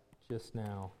realize just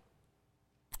now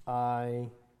I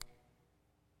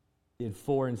did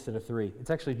 4 instead of 3. It's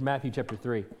actually Matthew chapter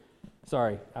 3.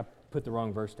 Sorry, I put the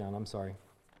wrong verse down. I'm sorry.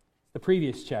 The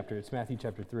previous chapter, it's Matthew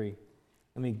chapter 3.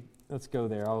 Let's go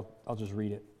there. I'll just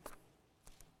read it.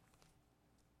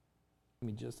 Give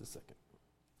me just a second.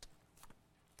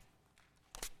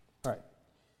 All right.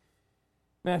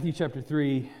 Matthew chapter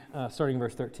 3, starting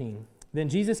verse 13. Then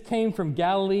Jesus came from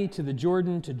Galilee to the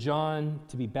Jordan to John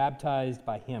to be baptized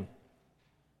by him.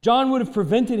 John would have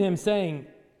prevented him, saying,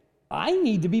 I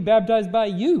need to be baptized by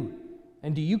you,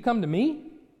 and do you come to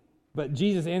me? But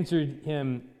Jesus answered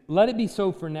him, let it be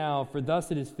so for now, for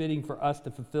thus it is fitting for us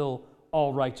to fulfill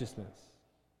all righteousness.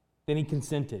 Then he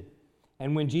consented.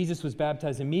 And when Jesus was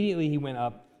baptized, immediately he went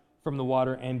up from the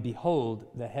water, and behold,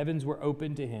 the heavens were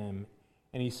opened to him,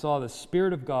 and he saw the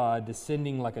Spirit of God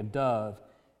descending like a dove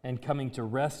and coming to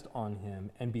rest on him.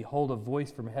 And behold, a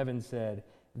voice from heaven said,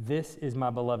 this is my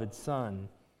beloved Son,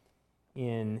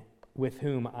 with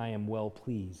whom I am well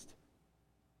pleased.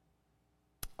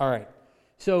 All right,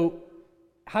 so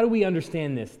how do we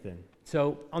understand this then?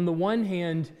 So on the one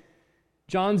hand,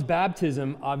 John's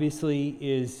baptism obviously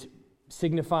is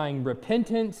signifying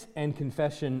repentance and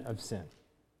confession of sin.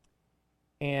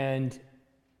 And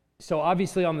so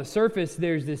obviously on the surface,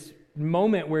 there's this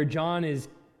moment where John is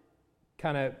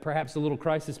kind of perhaps a little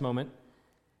crisis moment,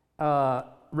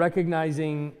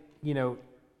 recognizing,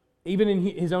 even in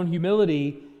his own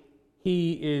humility,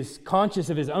 he is conscious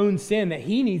of his own sin, that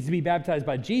he needs to be baptized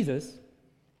by Jesus.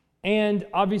 And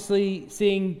obviously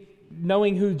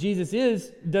knowing who Jesus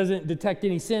is, doesn't detect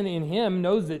any sin in him,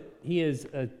 knows that he is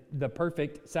the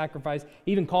perfect sacrifice.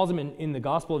 He even calls him in the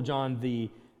Gospel of John the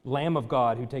Lamb of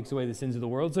God who takes away the sins of the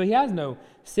world. So he has no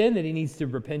sin that he needs to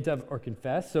repent of or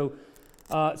confess. So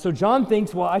John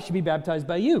thinks, well, I should be baptized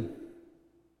by you.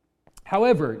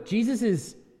 However,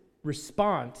 Jesus'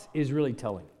 response is really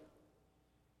telling.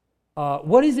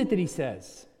 What is it that he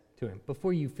says to him?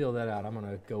 Before you fill that out, I'm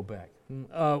going to go back.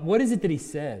 What is it that he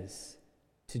says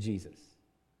to Jesus?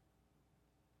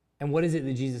 And what is it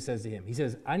that Jesus says to him? He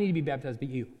says, I need to be baptized by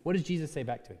you. What does Jesus say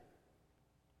back to him?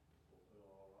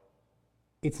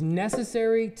 It's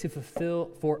necessary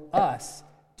for us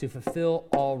to fulfill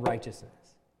all righteousness.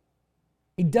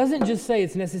 He doesn't just say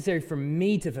it's necessary for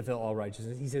me to fulfill all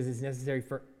righteousness. He says it's necessary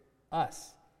for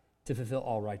us to fulfill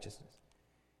all righteousness.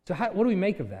 So what do we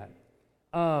make of that?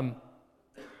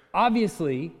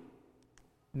 Obviously,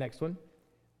 next one,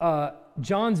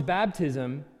 John's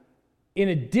baptism, in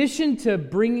addition to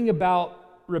bringing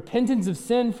about repentance of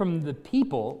sin from the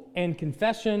people and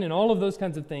confession and all of those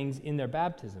kinds of things in their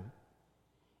baptism,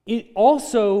 it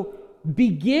also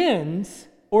begins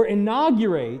or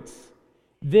inaugurates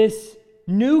this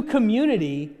new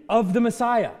community of the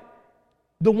Messiah.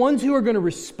 The ones who are going to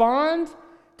respond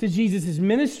to Jesus'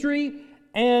 ministry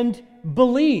and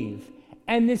believe.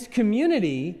 And this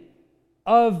community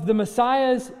of the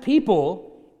Messiah's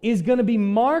people is going to be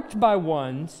marked by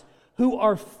ones who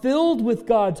are filled with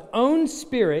God's own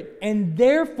Spirit, and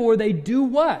therefore they do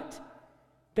what?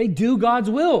 They do God's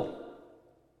will.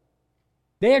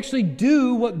 They actually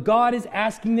do what God is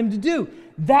asking them to do.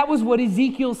 That was what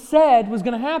Ezekiel said was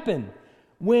going to happen.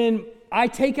 When I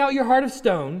take out your heart of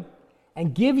stone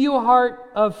and give you a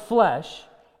heart of flesh,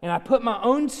 and I put my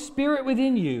own Spirit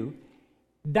within you,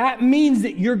 that means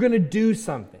that you're going to do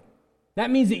something. That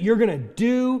means that you're going to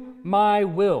do my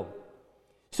will.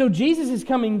 So Jesus is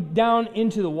coming down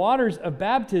into the waters of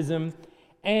baptism,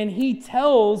 and he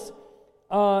tells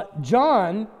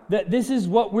John that this is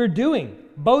what we're doing.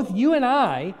 Both you and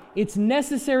I, it's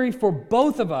necessary for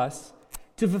both of us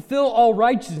to fulfill all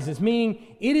righteousness,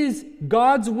 meaning it is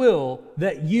God's will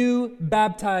that you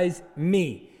baptize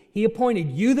me. He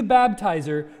appointed you the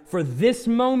baptizer for this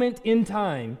moment in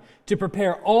time to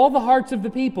prepare all the hearts of the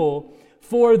people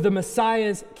for the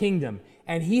Messiah's kingdom.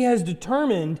 And he has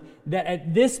determined that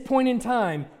at this point in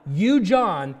time, you,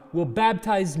 John, will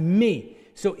baptize me.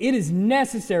 So it is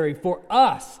necessary for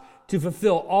us to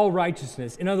fulfill all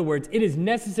righteousness. In other words, it is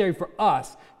necessary for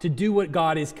us to do what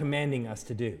God is commanding us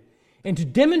to do, and to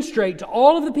demonstrate to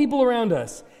all of the people around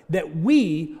us that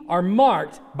we are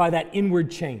marked by that inward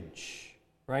change,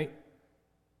 right?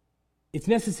 It's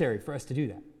necessary for us to do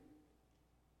that.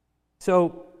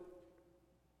 So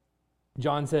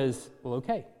John says, well,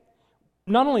 okay.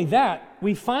 Not only that,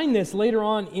 we find this later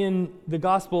on in the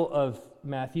Gospel of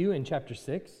Matthew in chapter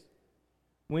 6,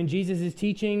 when Jesus is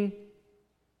teaching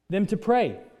them to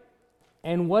pray.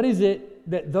 And what is it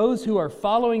that those who are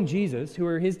following Jesus, who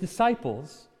are his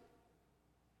disciples,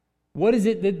 what is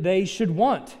it that they should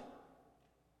want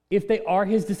if they are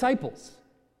his disciples?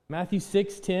 Matthew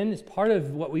 6:10 is part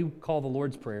of what we call the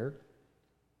Lord's Prayer.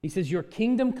 He says, your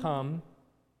kingdom come,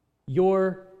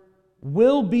 your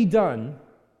will be done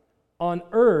on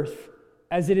earth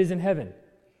as it is in heaven.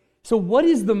 So what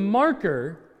is the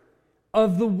marker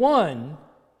of the one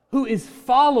who is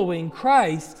following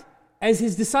Christ as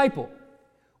his disciple?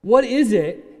 What is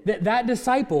it that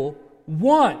disciple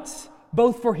wants,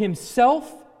 both for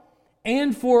himself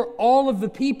and for all of the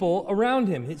people around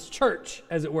him, his church,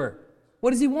 as it were?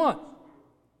 What does he want?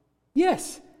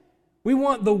 Yes, we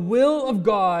want the will of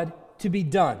God to be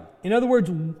done. In other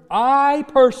words, I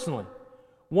personally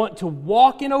want to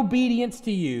walk in obedience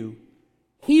to you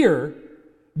here,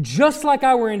 just like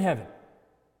I were in heaven,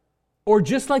 or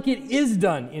just like it is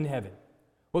done in heaven.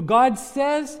 What God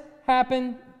says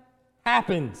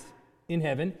happens in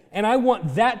heaven, and I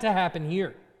want that to happen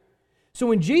here. So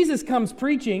when Jesus comes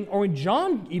preaching, or when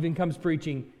John even comes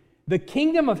preaching, the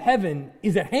kingdom of heaven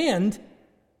is at hand,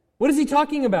 what is he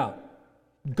talking about?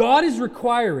 God is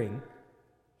requiring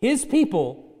his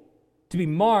people to be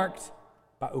marked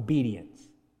by obedience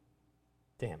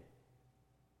to him.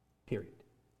 Period.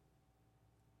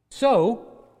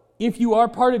 So, if you are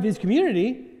part of his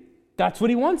community, that's what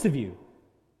he wants of you.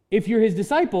 If you're his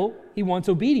disciple, he wants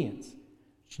obedience.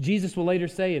 Jesus will later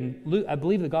say in Luke, I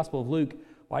believe the Gospel of Luke,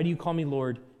 why do you call me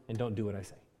Lord and don't do what I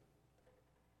say?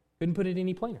 Couldn't put it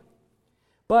any plainer.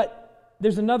 But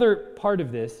there's another part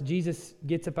of this. Jesus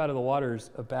gets up out of the waters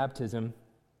of baptism,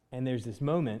 and there's this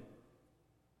moment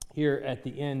here at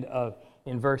the end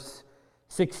in verse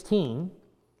 16.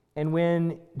 And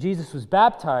when Jesus was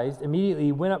baptized, immediately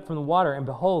he went up from the water, and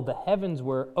behold, the heavens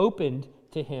were opened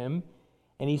to him,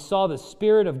 and he saw the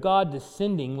Spirit of God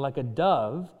descending like a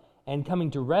dove and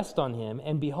coming to rest on him.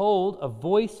 And behold, a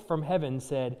voice from heaven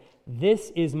said,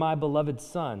 "This is my beloved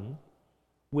Son,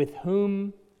 with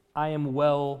whom I am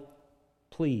well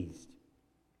pleased."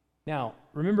 Now,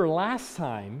 remember last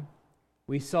time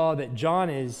we saw that John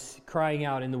is crying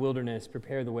out in the wilderness,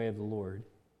 "Prepare the way of the Lord."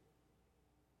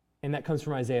 And that comes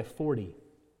from Isaiah 40.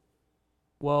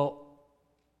 Well,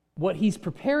 what he's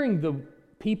preparing the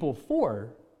people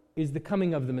for is the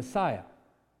coming of the Messiah.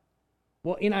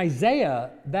 Well, in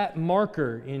Isaiah, that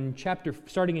marker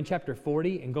starting in chapter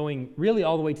 40 and going really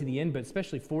all the way to the end, but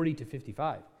especially 40 to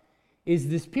 55, is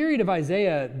this period of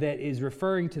Isaiah that is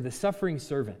referring to the suffering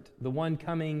servant, the one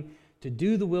coming to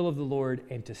do the will of the Lord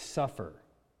and to suffer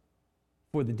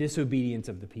for the disobedience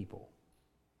of the people.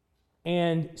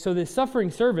 And so this suffering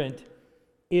servant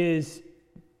is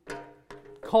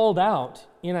called out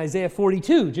in Isaiah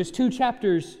 42, just 2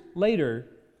 chapters later.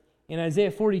 In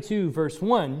Isaiah 42, verse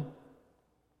 1,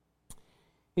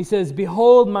 he says,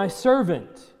 "Behold my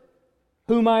servant,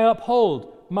 whom I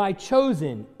uphold, my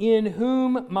chosen, in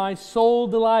whom my soul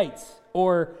delights,"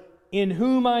 or "in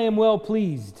whom I am well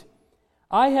pleased.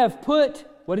 I have put,"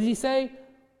 what does he say?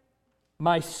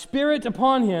 "My spirit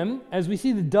upon him," as we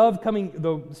see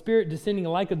the Spirit descending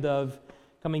like a dove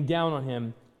coming down on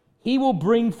him. "He will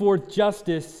bring forth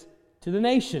justice to the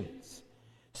nations."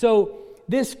 So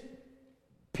this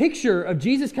picture of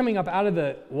Jesus coming up out of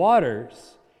the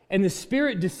waters and the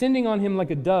Spirit descending on him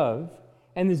like a dove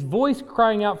and this voice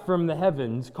crying out from the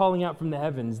heavens, calling out from the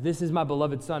heavens, "This is my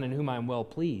beloved Son in whom I am well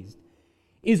pleased,"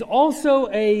 is also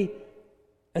a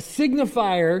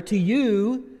signifier to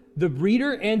you, the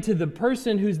reader, and to the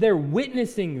person who's there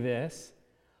witnessing this,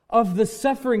 of the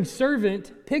suffering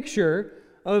servant picture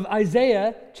of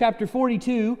Isaiah chapter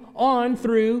 42 on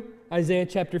through Isaiah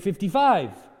chapter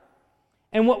 55.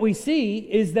 And what we see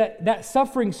is that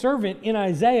suffering servant in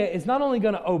Isaiah is not only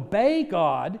going to obey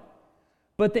God,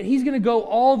 but that he's going to go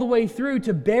all the way through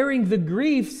to bearing the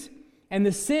griefs and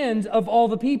the sins of all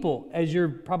the people. As you're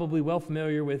probably well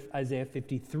familiar with Isaiah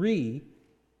 53,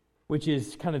 which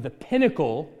is kind of the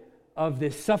pinnacle of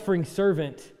this suffering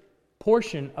servant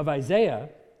portion of Isaiah.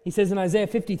 He says in Isaiah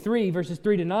 53, verses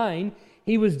 3 to 9,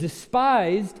 "He was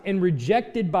despised and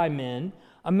rejected by men,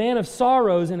 a man of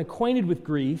sorrows and acquainted with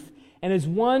grief, and as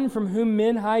one from whom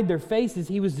men hide their faces,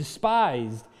 he was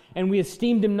despised, and we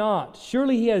esteemed him not.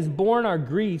 Surely he has borne our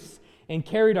griefs and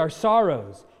carried our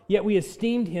sorrows, yet we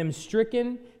esteemed him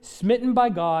stricken, smitten by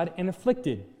God, and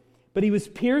afflicted. But he was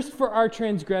pierced for our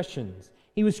transgressions,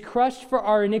 he was crushed for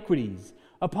our iniquities.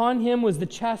 Upon him was the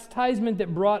chastisement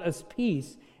that brought us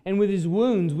peace, and with his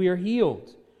wounds we are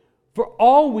healed. For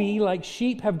all we, like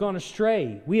sheep, have gone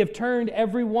astray. We have turned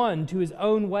every one to his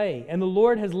own way, and the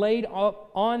Lord has laid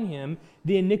on him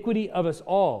the iniquity of us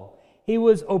all. He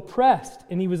was oppressed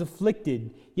and he was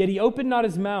afflicted, yet he opened not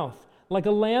his mouth. Like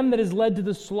a lamb that is led to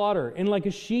the slaughter, and like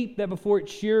a sheep that before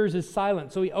its shearers is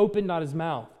silent, so he opened not his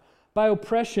mouth. By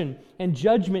oppression and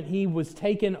judgment he was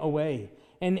taken away.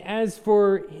 And as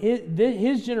for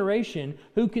his generation,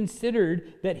 who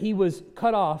considered that he was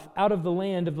cut off out of the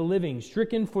land of the living,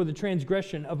 stricken for the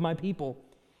transgression of my people.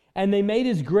 And they made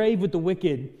his grave with the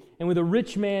wicked, and with a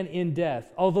rich man in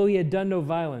death, although he had done no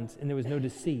violence, and there was no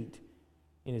deceit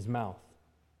in his mouth."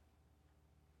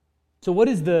 So what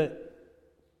is the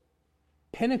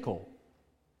pinnacle,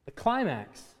 the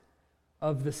climax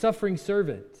of the suffering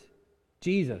servant,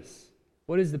 Jesus?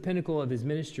 What is the pinnacle of his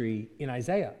ministry in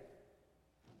Isaiah?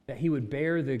 That he would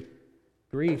bear the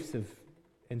griefs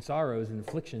and sorrows and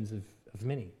afflictions of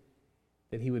many.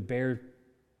 That he would bear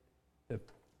the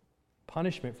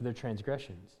punishment for their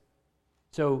transgressions.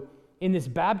 So in this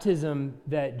baptism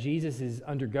that Jesus is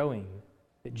undergoing,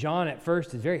 that John at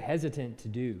first is very hesitant to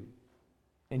do,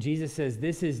 and Jesus says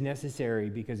this is necessary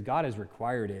because God has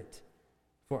required it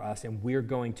for us, and we're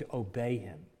going to obey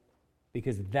him.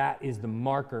 Because that is the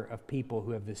marker of people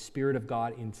who have the Spirit of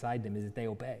God inside them, is that they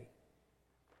obey.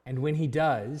 And when he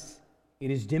does, it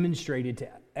is demonstrated to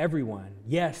everyone,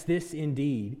 yes, this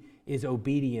indeed is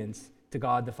obedience to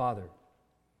God the Father.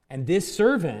 And this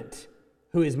servant,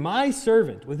 who is my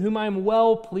servant, with whom I am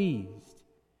well pleased,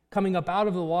 coming up out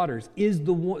of the waters is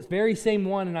the very same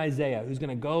one in Isaiah who's going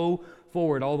to go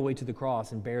forward all the way to the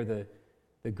cross and bear the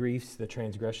griefs, the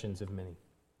transgressions of many.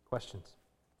 Questions?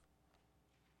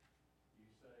 You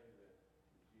say that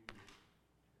the Jews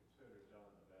consider John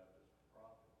the Baptist a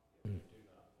prophet, yet they do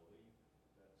not believe him.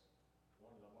 That's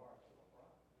one of the marks of a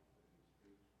prophet, that he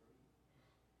speaks truth.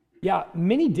 Yeah,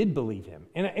 many did believe him.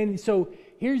 And so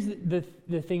here's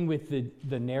the thing with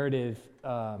the narrative,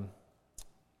 how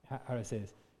do I say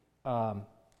this?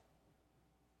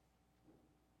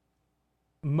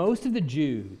 Most of the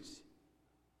Jews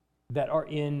that are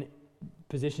in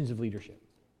positions of leadership,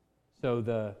 so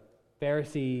the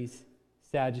Pharisees,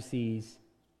 Sadducees,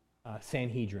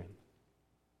 Sanhedrin,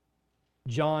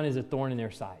 John is a thorn in their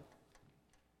side.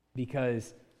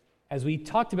 Because as we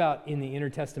talked about in the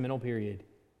intertestamental period,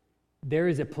 there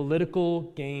is a political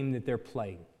game that they're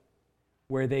playing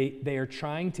where they are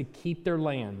trying to keep their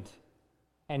land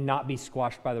and not be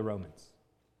squashed by the Romans.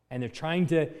 And they're trying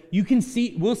to,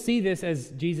 we'll see this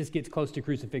as Jesus gets close to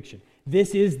crucifixion.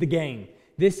 This is the game.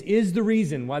 This is the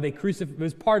reason why it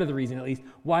was part of the reason at least,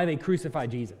 why they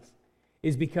crucified Jesus,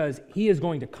 is because he is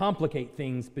going to complicate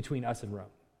things between us and Rome,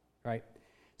 right?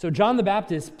 So John the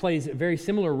Baptist plays a very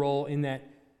similar role in that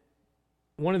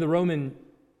one of the Roman,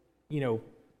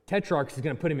 tetrarchs is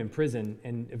going to put him in prison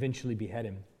and eventually behead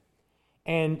him.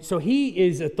 And so he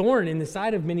is a thorn in the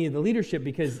side of many of the leadership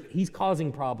because he's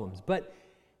causing problems. But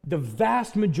the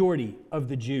vast majority of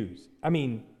the Jews,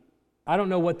 I don't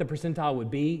know what the percentile would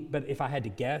be, but if I had to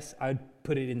guess, I'd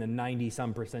put it in the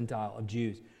 90-some percentile of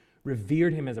Jews,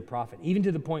 revered him as a prophet, even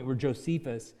to the point where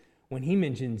Josephus, when he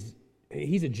mentions,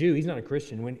 he's a Jew, he's not a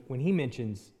Christian, when he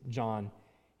mentions John,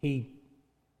 he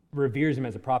reveres him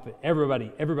as a prophet.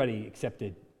 Everybody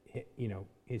accepted,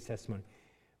 his testimony.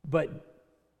 But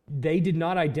they did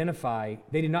not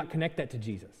connect that to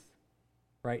Jesus,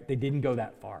 right? They didn't go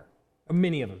that far.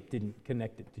 Many of them didn't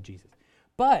connect it to Jesus.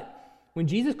 But when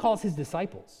Jesus calls his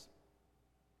disciples,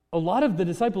 a lot of the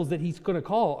disciples that he's going to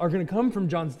call are going to come from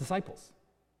John's disciples.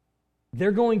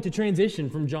 They're going to transition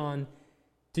from John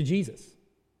to Jesus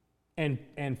and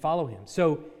follow him.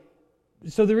 So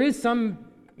there is some,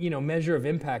 measure of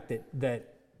impact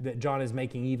that John is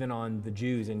making even on the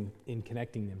Jews in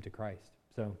connecting them to Christ.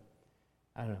 So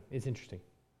I don't know. It's interesting.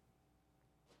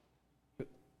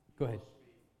 Go ahead.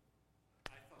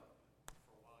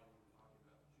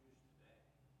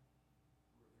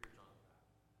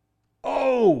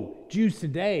 Oh, Jews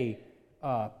today,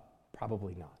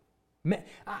 probably not.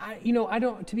 I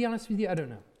don't. To be honest with you, I don't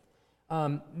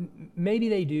know. Maybe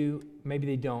they do, maybe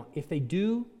they don't. If they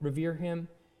do revere him,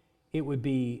 it would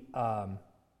be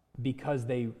because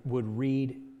they would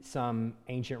read some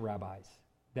ancient rabbis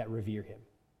that revere him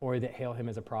or that hail him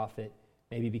as a prophet.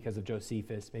 Maybe because of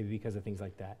Josephus, maybe because of things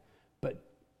like that. But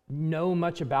know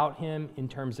much about him in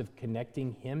terms of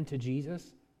connecting him to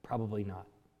Jesus? Probably not.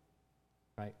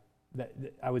 Right? That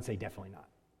I would say definitely not.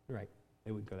 Right?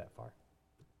 They wouldn't go that far.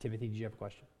 Timothy, did you have a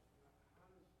question?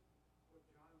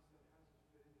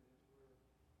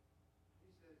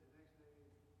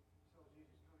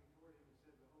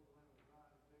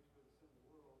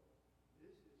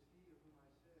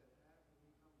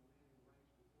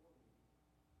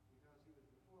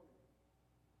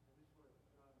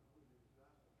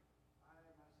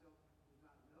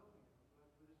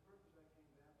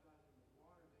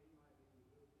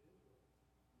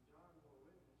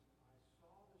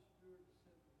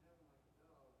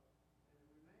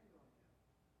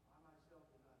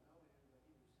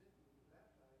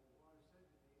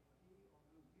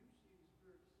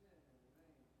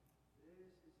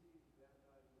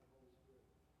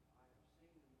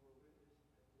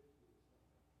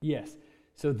 Yes.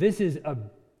 So this is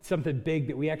something big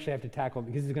that we actually have to tackle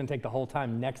because it's going to take the whole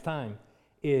time. Next time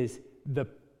is the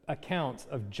accounts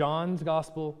of John's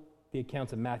gospel, the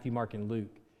accounts of Matthew, Mark, and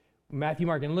Luke. Matthew,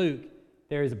 Mark, and Luke,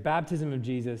 there is a baptism of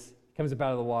Jesus, comes up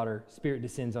out of the water, Spirit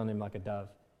descends on him like a dove.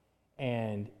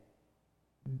 And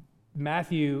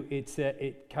Matthew,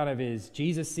 it kind of is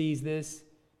Jesus sees this,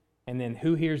 and then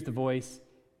who hears the voice?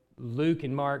 Luke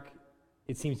and Mark,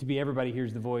 it seems to be everybody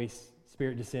hears the voice.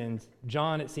 Spirit descends.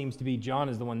 John, it seems to be John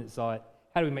is the one that saw it.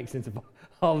 How do we make sense of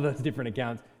all of those different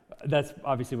accounts? That's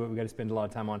obviously what we got to spend a lot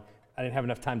of time on. I didn't have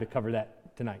enough time to cover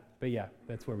that tonight. But yeah,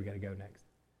 that's where we got to go next.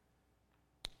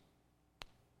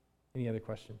 Any other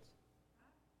questions?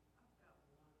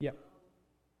 Yep.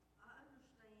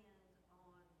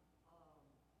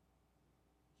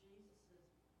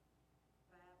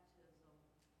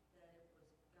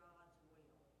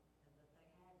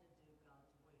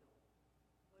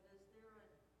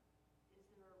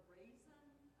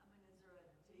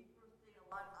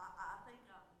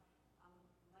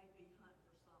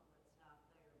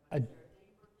 A-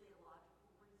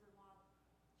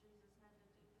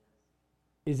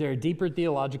 Is there a deeper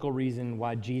theological reason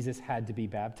why Jesus had to be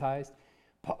baptized?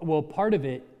 Well, part of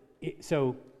it,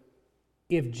 so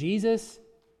if Jesus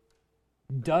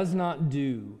does not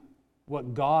do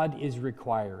what God is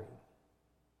requiring,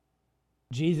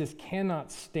 Jesus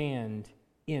cannot stand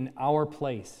in our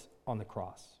place on the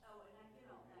cross. Oh, and I get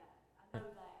all that. I know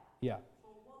that. Yeah.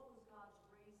 But what was God's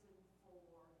reason for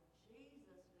Jesus needing to be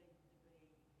in the water?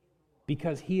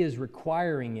 Because he is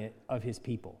requiring it of his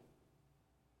people.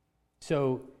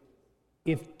 So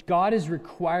if God is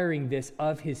requiring this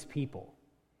of his people,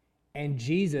 and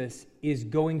Jesus is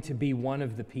going to be one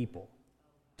of the people,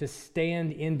 to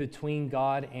stand in between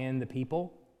God and the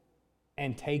people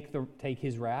and take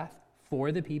his wrath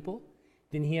for the people,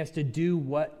 then he has to do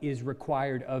what is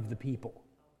required of the people.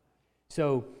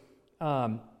 So,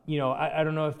 I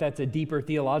don't know if that's a deeper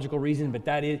theological reason, but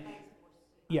that is,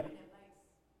 yeah.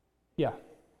 Yeah.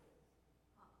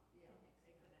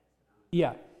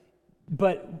 Yeah.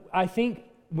 But I think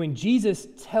when Jesus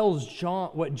tells John,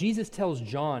 what Jesus tells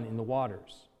John in the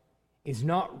waters is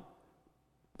not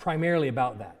primarily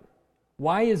about that.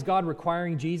 Why is God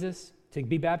requiring Jesus to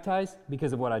be baptized?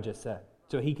 Because of what I just said.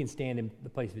 So he can stand in the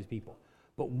place of his people.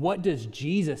 But what does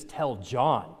Jesus tell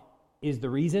John is the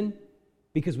reason?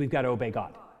 Because we've got to obey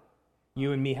God.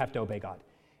 You and me have to obey God.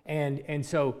 And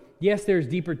so, yes, there's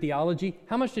deeper theology.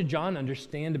 How much did John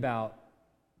understand about,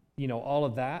 all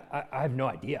of that? I have no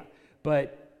idea.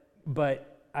 But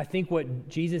I think what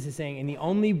Jesus is saying, and the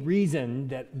only reason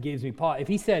that gives me pause, if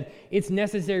he said, it's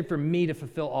necessary for me to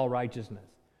fulfill all righteousness,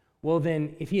 well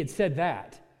then, if he had said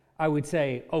that, I would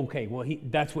say, okay, well,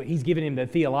 that's what he's given him the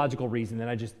theological reason that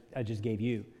I just gave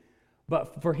you.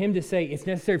 But for him to say it's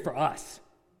necessary for us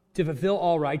to fulfill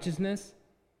all righteousness,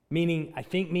 meaning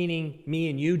me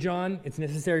and you, John, it's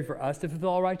necessary for us to fulfill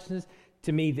all righteousness,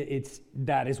 to me,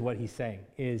 that is what he's saying,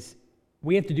 is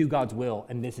we have to do God's will,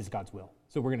 and this is God's will.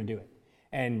 So we're going to do it.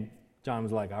 And John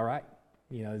was like, all right,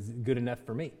 it's good enough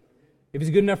for me. If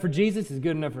it's good enough for Jesus, it's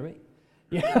good enough for me.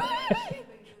 Yeah.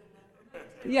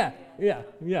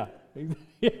 Yeah.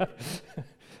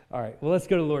 All right, well, let's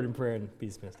go to the Lord in prayer and be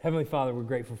dismissed. Heavenly Father, we're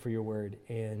grateful for your word,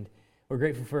 and we're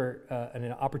grateful for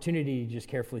an opportunity to just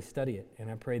carefully study it. And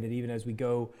I pray that even as we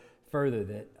go further,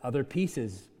 that other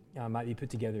pieces might be put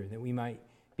together, that we might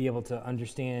be able to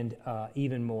understand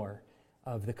even more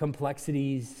of the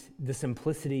complexities, the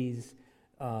simplicities,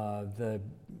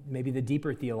 maybe the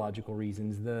deeper theological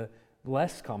reasons, the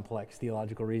less complex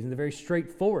theological reasons, the very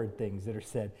straightforward things that are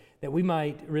said, that we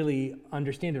might really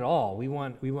understand it all. We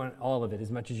want all of it as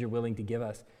much as you're willing to give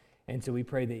us. And so we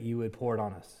pray that you would pour it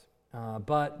on us.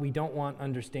 But we don't want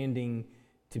understanding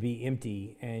to be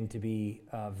empty and to be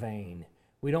vain.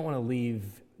 We don't want to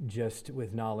leave just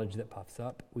with knowledge that puffs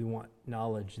up. We want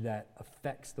knowledge that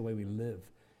affects the way we live.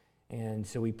 And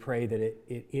so we pray that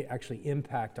it actually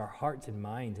impact our hearts and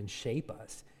minds and shape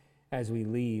us as we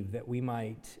leave, that we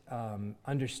might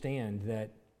understand that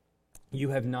you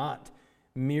have not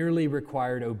merely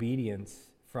required obedience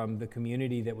from the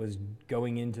community that was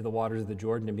going into the waters of the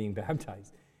Jordan and being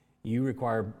baptized. You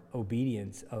require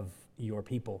obedience of your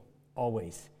people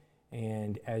always.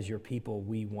 And as your people,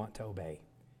 we want to obey.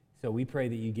 So we pray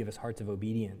that you give us hearts of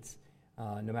obedience,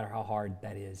 no matter how hard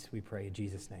that is. We pray in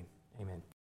Jesus' name. Amen.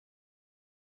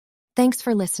 Thanks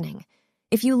for listening.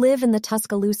 If you live in the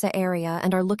Tuscaloosa area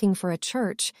and are looking for a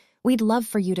church, we'd love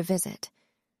for you to visit.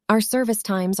 Our service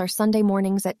times are Sunday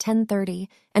mornings at 10:30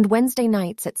 and Wednesday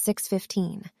nights at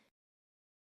 6:15.